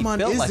 but Pokemon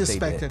they felt is like the they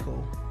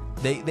spectacle.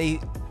 Did.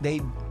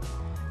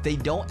 They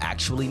don't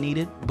actually need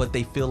it, but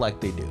they feel like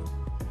they do.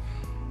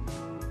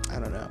 I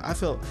don't know. I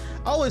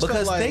always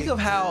felt like, think of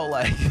how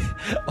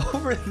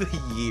over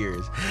the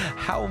years,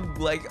 how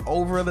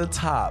over the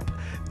top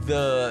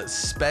the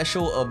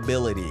special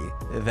ability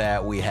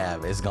that we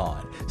have is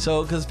gone.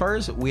 So because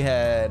first we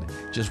had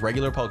just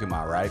regular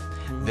Pokemon, right?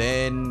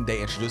 Then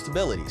they introduced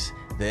abilities.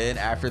 Then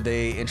after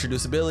they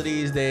introduced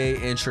abilities, they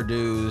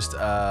introduced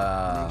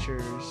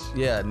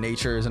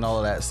natures and all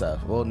of that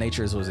stuff. Well,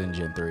 natures was in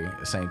Gen 3 at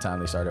the same time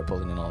they started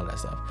pulling in all of that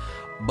stuff.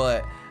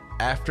 But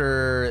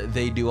after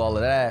they do all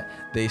of that,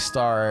 they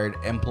start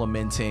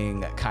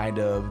implementing kind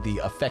of the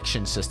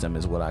affection system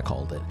is what I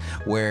called it,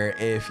 where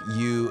if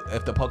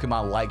the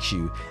Pokemon likes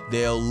you,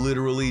 they'll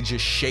literally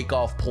just shake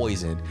off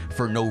poison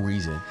for no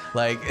reason.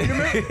 Like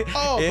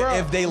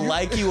if they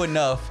like you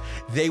enough,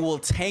 they will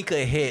tank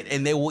a hit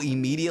and they will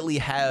immediately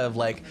have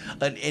like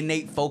an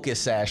innate focus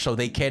sash, so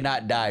they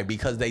cannot die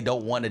because they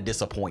don't want to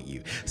disappoint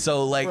you.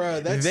 So like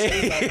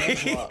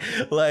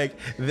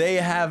they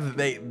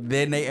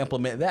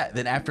implement that.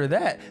 Then after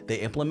that, they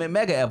implement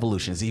Mega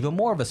Evolutions, even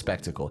more of a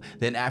spectacle.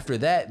 Then after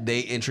that, they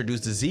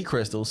introduce the Z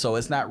Crystal, so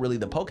it's not really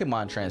the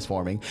Pokemon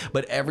transforming,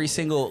 but every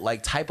single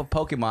like type of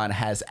Pokemon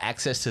has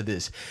access to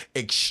this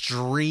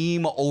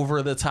extreme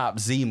over-the-top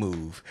Z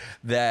move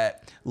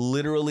that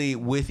literally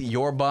with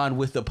your bond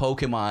with the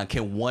Pokemon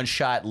can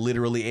one-shot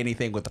literally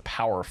anything with the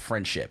power of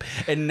friendship.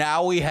 And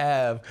now we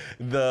have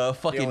the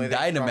fucking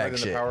Dynamax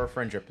shit. The power of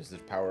friendship is the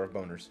power of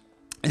boners.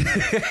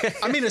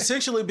 I mean,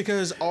 essentially,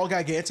 because all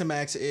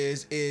Gigantamax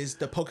is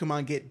the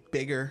Pokemon get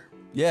bigger.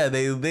 Yeah,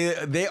 they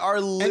are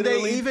literally, and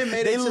they even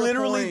made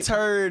literally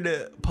turned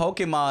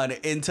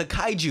Pokemon into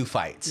kaiju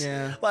fights.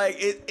 Yeah, like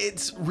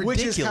it's ridiculous.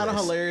 Which is kind of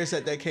hilarious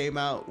that came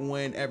out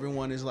when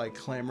everyone is like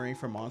clamoring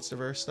for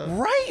MonsterVerse stuff.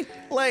 Right?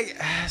 Like,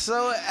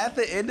 so at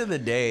the end of the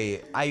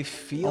day, I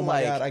feel oh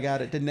my God, I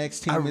got it. The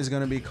next team is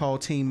going to be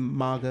called Team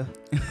MAGA.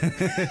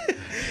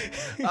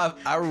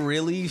 I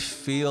really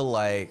feel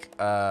like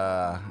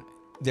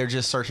they're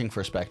just searching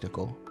for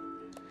spectacle,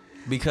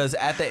 because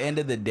at the end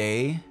of the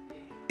day,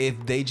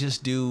 if they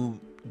just do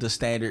the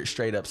standard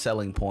straight up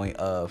selling point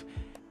of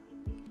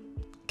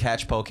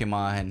catch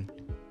Pokemon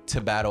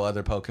to battle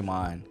other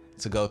Pokemon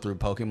to go through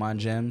Pokemon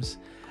gyms,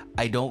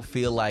 I don't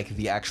feel like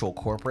the actual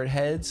corporate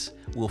heads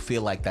will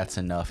feel like that's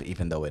enough,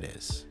 even though it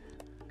is.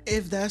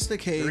 If that's the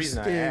case, the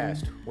reason I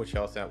asked what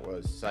y'all thought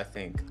was, I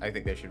think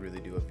they should really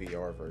do a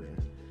VR version.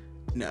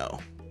 No,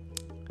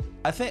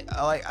 I think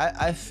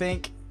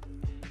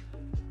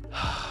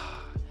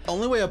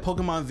only way a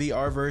Pokemon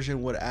VR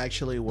version would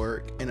actually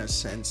work in a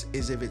sense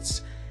is if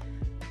it's,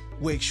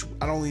 which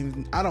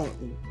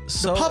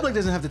the public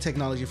doesn't have the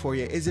technology for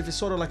yet, is if it's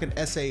sort of like an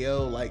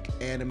SAO like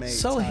anime.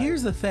 So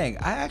here's the thing,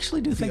 I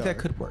actually do think that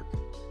could work.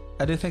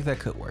 I do think that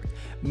could work,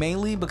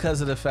 mainly because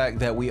of the fact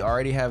that we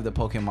already have the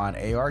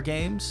Pokemon AR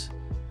games.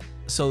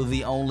 So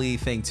the only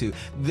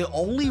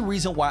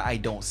reason why I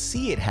don't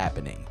see it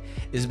happening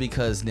is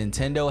because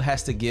Nintendo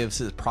has to give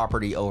his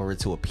property over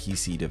to a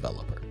PC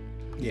developer.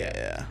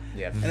 Yeah.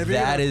 And if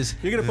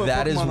you're gonna put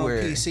Pokemon on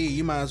PC,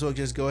 you might as well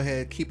just go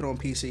ahead, keep it on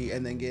PC,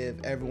 and then give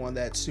everyone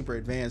that super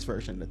advanced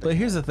version. But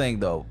here's the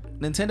thing, though.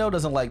 Nintendo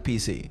doesn't like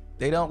PC.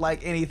 They don't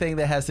like anything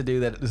that has to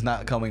do that is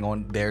not coming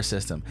on their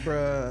system.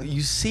 Bruh.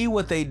 You see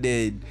what they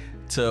did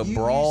to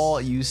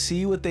Brawl. You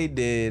see what they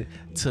did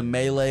to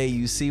Melee.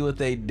 You see what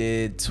they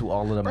did to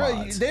all of the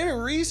mods. They're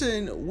the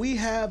reason we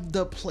have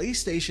the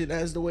PlayStation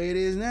as the way it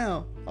is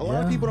now. A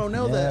lot of people don't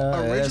know that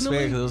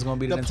originally it was going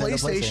to be the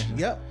PlayStation.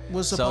 Yep,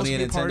 was supposed to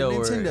be part of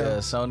Nintendo.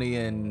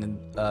 Sony and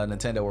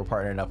Nintendo were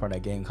partnering up on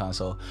that game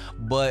console.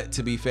 But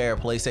to be fair,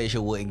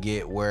 PlayStation wouldn't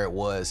get where it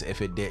was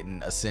if it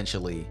didn't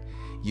essentially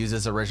use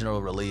its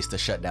original release to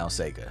shut down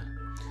Sega.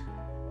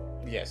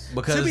 Yes.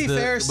 Because to be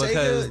fair,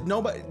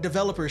 Sega,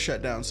 developers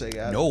shut down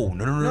Sega. No.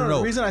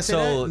 The reason I say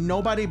that,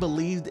 nobody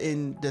believed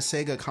in the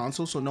Sega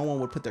console, so no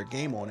one would put their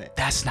game on it.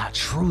 That's not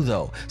true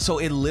though. So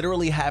it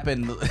literally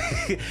happened.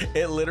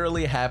 It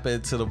literally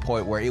happened to the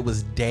point where it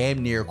was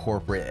damn near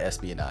corporate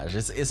espionage.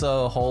 It's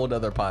a whole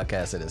other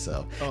podcast in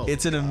itself.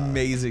 It's an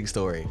amazing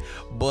story,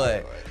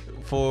 but.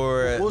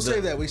 We'll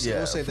save that. We'll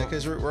save that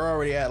because we're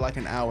already at like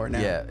an hour now.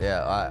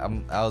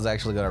 Yeah. I was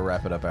actually gonna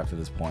wrap it up after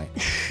this point,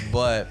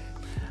 but.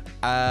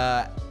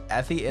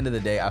 At the end of the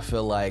day, I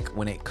feel like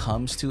when it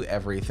comes to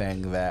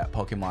everything that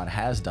Pokemon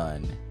has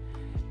done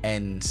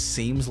and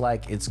seems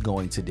like it's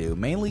going to do,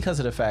 mainly because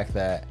of the fact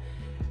that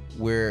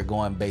we're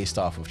going based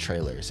off of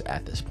trailers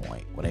at this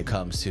point. When it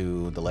comes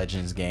to the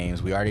Legends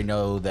games, we already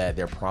know that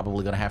they're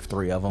probably going to have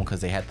 3 of them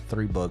because they had the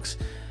 3 books.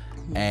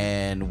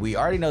 And we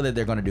already know that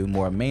they're going to do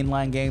more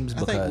mainline games.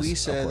 Because, I think we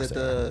said that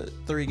the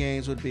 3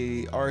 games would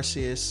be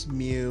Arceus,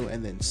 Mew,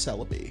 and then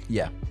Celebi.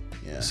 Yeah.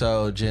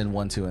 So Gen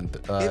 1, 2,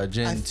 and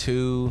Gen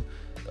 2,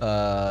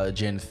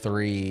 Gen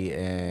 3,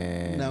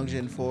 and now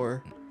Gen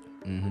 4.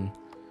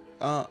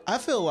 I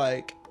feel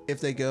like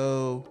if they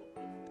go,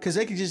 because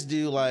they could just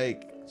do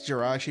like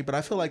Jirachi, but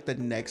I feel like the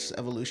next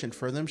evolution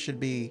for them should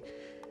be,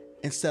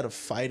 instead of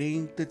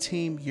fighting the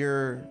team,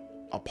 you're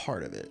a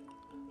part of it,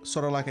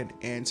 sort of like an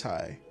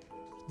anti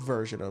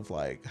version of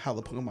like how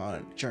the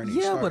Pokemon journey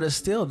started. But it's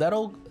still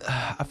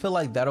I feel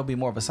like that'll be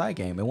more of a side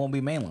game. It won't be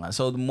mainline.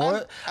 So the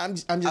more I'm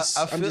just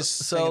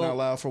thinking out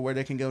loud for where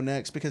they can go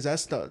next, because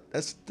that's the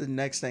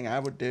next thing I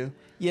would do.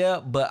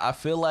 Yeah, but I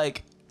feel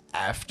like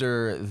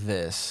after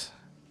this,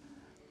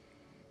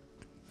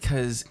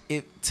 because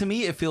to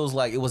me it feels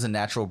like it was a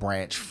natural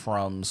branch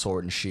from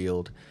Sword and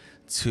Shield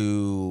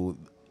to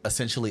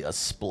essentially a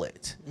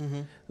split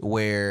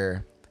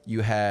where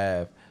you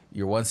have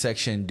your one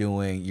section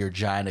doing your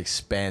giant,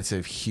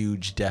 expansive,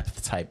 huge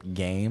depth type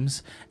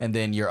games, and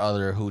then your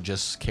other who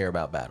just care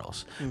about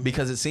battles.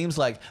 Because it seems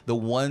like the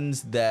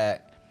ones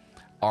that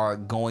are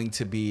going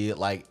to be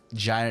like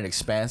giant and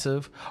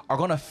expansive are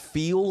going to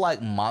feel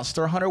like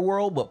Monster Hunter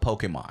World, but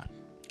Pokemon.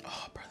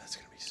 Oh, bro, that's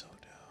gonna be so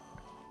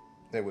dope.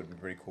 That would be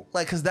pretty cool.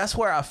 Like, because that's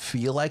where I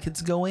feel like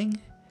it's going.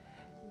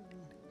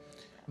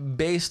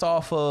 Based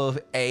off of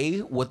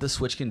what the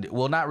Switch can do.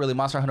 Well, not really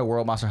Monster Hunter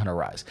World, Monster Hunter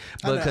Rise.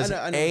 But because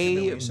I know what you mean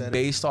when you said it.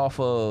 based off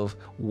of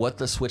what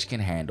the Switch can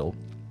handle.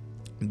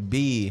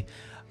 B,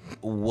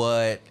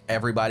 what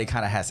everybody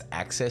kind of has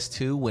access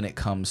to when it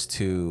comes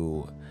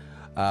to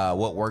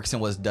what works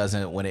and what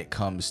doesn't when it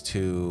comes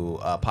to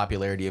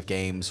popularity of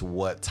games,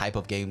 what type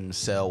of games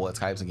sell, what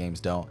types of games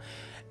don't.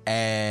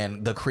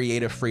 And the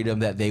creative freedom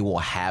that they will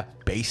have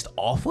based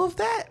off of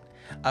that.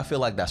 I feel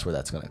like that's where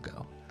that's going to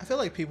go. I feel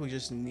like people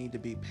just need to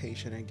be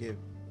patient and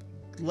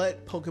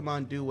let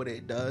Pokemon do what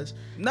it does.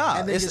 Nah,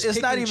 and then it's just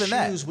pick not and even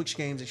that. choose which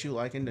games that you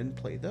like and then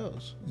play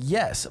those.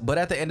 Yes, but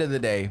at the end of the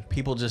day,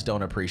 people just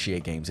don't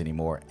appreciate games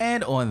anymore.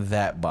 And on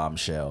that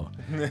bombshell,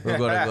 we're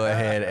going to go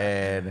ahead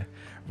and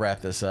wrap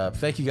this up.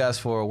 Thank you guys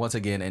for once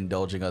again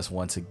indulging us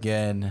once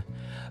again.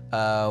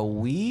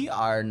 We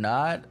are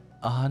not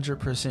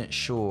 100%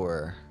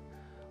 sure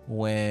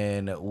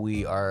when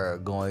we are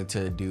going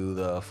to do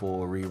the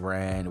full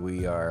rebrand.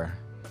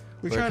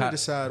 We're trying to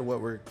decide what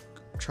we're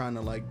trying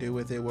to like do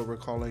with it, what we're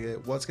calling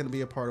it, what's going to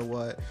be a part of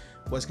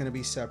what's going to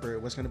be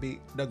separate, what's going to be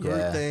the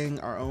group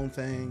thing, our own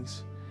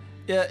things.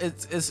 Yeah,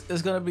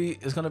 it's gonna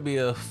be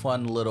a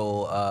fun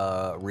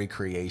little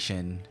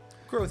recreation.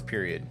 Growth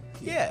period.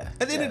 Yeah.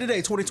 At the end of the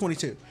day,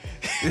 2022.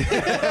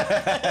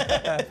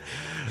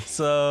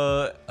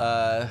 So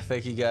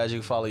thank you guys. You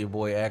can follow your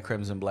boy at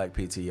Crimson Black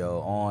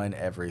PTO on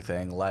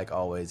everything, like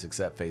always,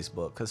 except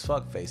Facebook. Cause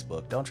fuck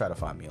Facebook. Don't try to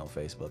find me on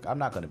Facebook. I'm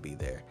not gonna be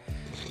there.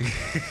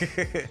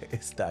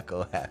 It's not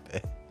gonna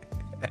happen.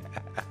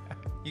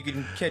 You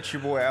can catch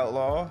your boy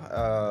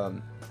Outlaw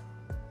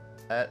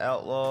at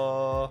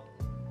Outlaw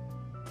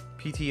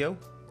PTO.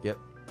 Yep.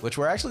 Which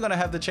we're actually gonna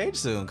have to change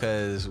soon,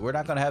 cause we're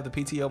not gonna have the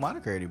PTO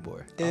moniker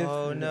anymore.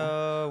 Oh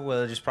no.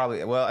 Well, just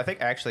probably. Well, I think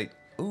actually.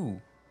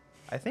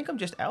 I think I'm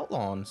just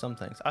Outlaw on some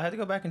things. I had to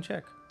go back and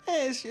check.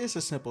 It's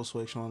a simple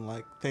switch on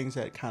like things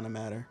that kind of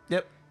matter.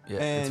 Yep. Yeah,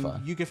 it's And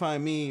fine. you can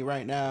find me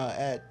right now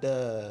at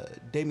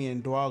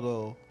Damian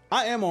Dwago.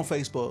 I am on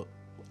Facebook.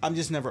 I'm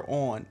just never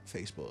on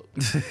Facebook.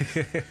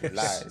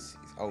 Lies. He's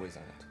always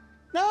on it.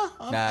 No,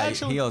 I'm Nah,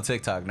 actually. he on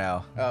TikTok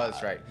now. Oh,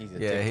 that's right. He's a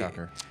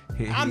TikToker.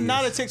 I'm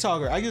not a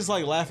TikToker. I just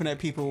like laughing at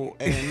people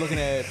and looking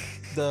at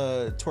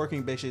the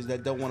twerking bitches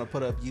that don't want to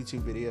put up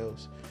YouTube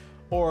videos,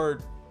 or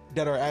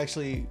that are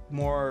actually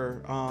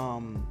more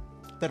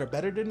that are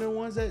better than the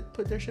ones that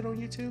put their shit on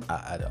YouTube.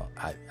 I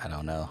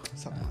don't know.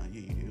 Something like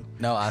you do.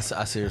 No, I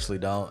seriously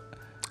don't.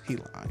 He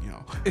lying,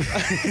 yo.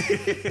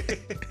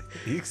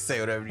 You can say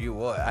whatever you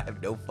want. I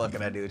have no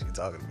fucking idea what you're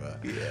talking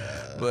about.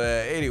 Yeah.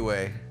 But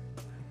anyway,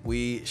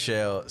 we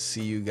shall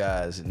see you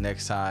guys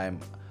next time.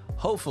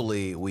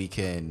 Hopefully we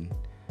can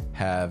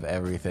have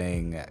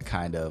everything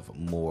kind of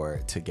more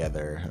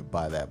together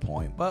by that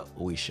point, but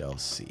we shall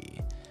see.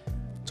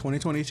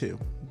 2022.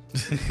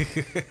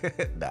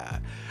 Nah.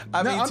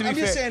 I'm to be just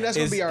fair, saying that's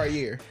gonna it's- be our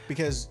year,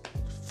 because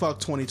fuck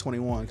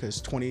 2021,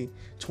 because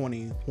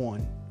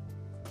 2021.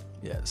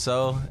 Yeah,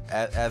 so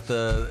at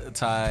the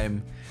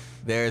time,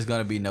 there's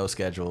going to be no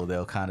schedule.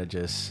 They'll kind of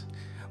just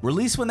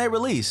release when they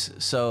release.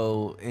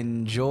 So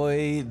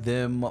enjoy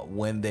them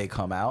when they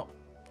come out.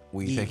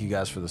 We thank you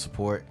guys for the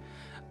support.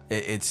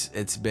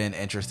 It's been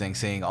interesting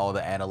seeing all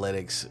the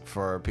analytics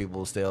for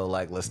people still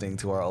like listening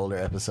to our older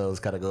episodes,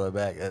 kind of going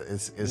back.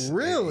 It's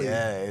Really?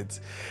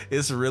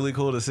 it's really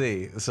cool to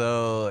see.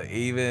 So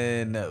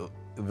even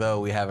though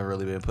we haven't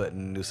really been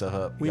putting new stuff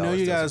up, We y'all know are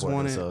you still guys supporting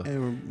want us, it, so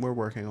and we're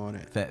working on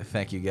it.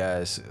 thank you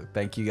guys.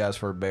 Thank you guys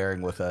for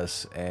bearing with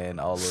us and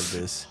all of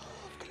this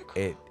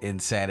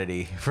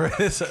insanity for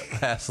this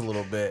past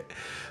little bit.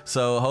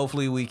 So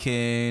hopefully we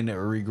can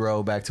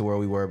regrow back to where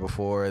we were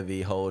before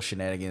the whole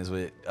shenanigans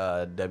with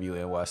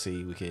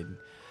WNYC. We can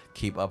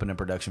keep upping the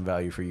production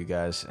value for you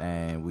guys,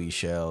 and we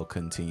shall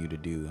continue to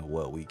do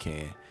what we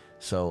can.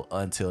 So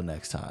until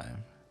next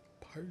time.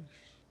 Peace.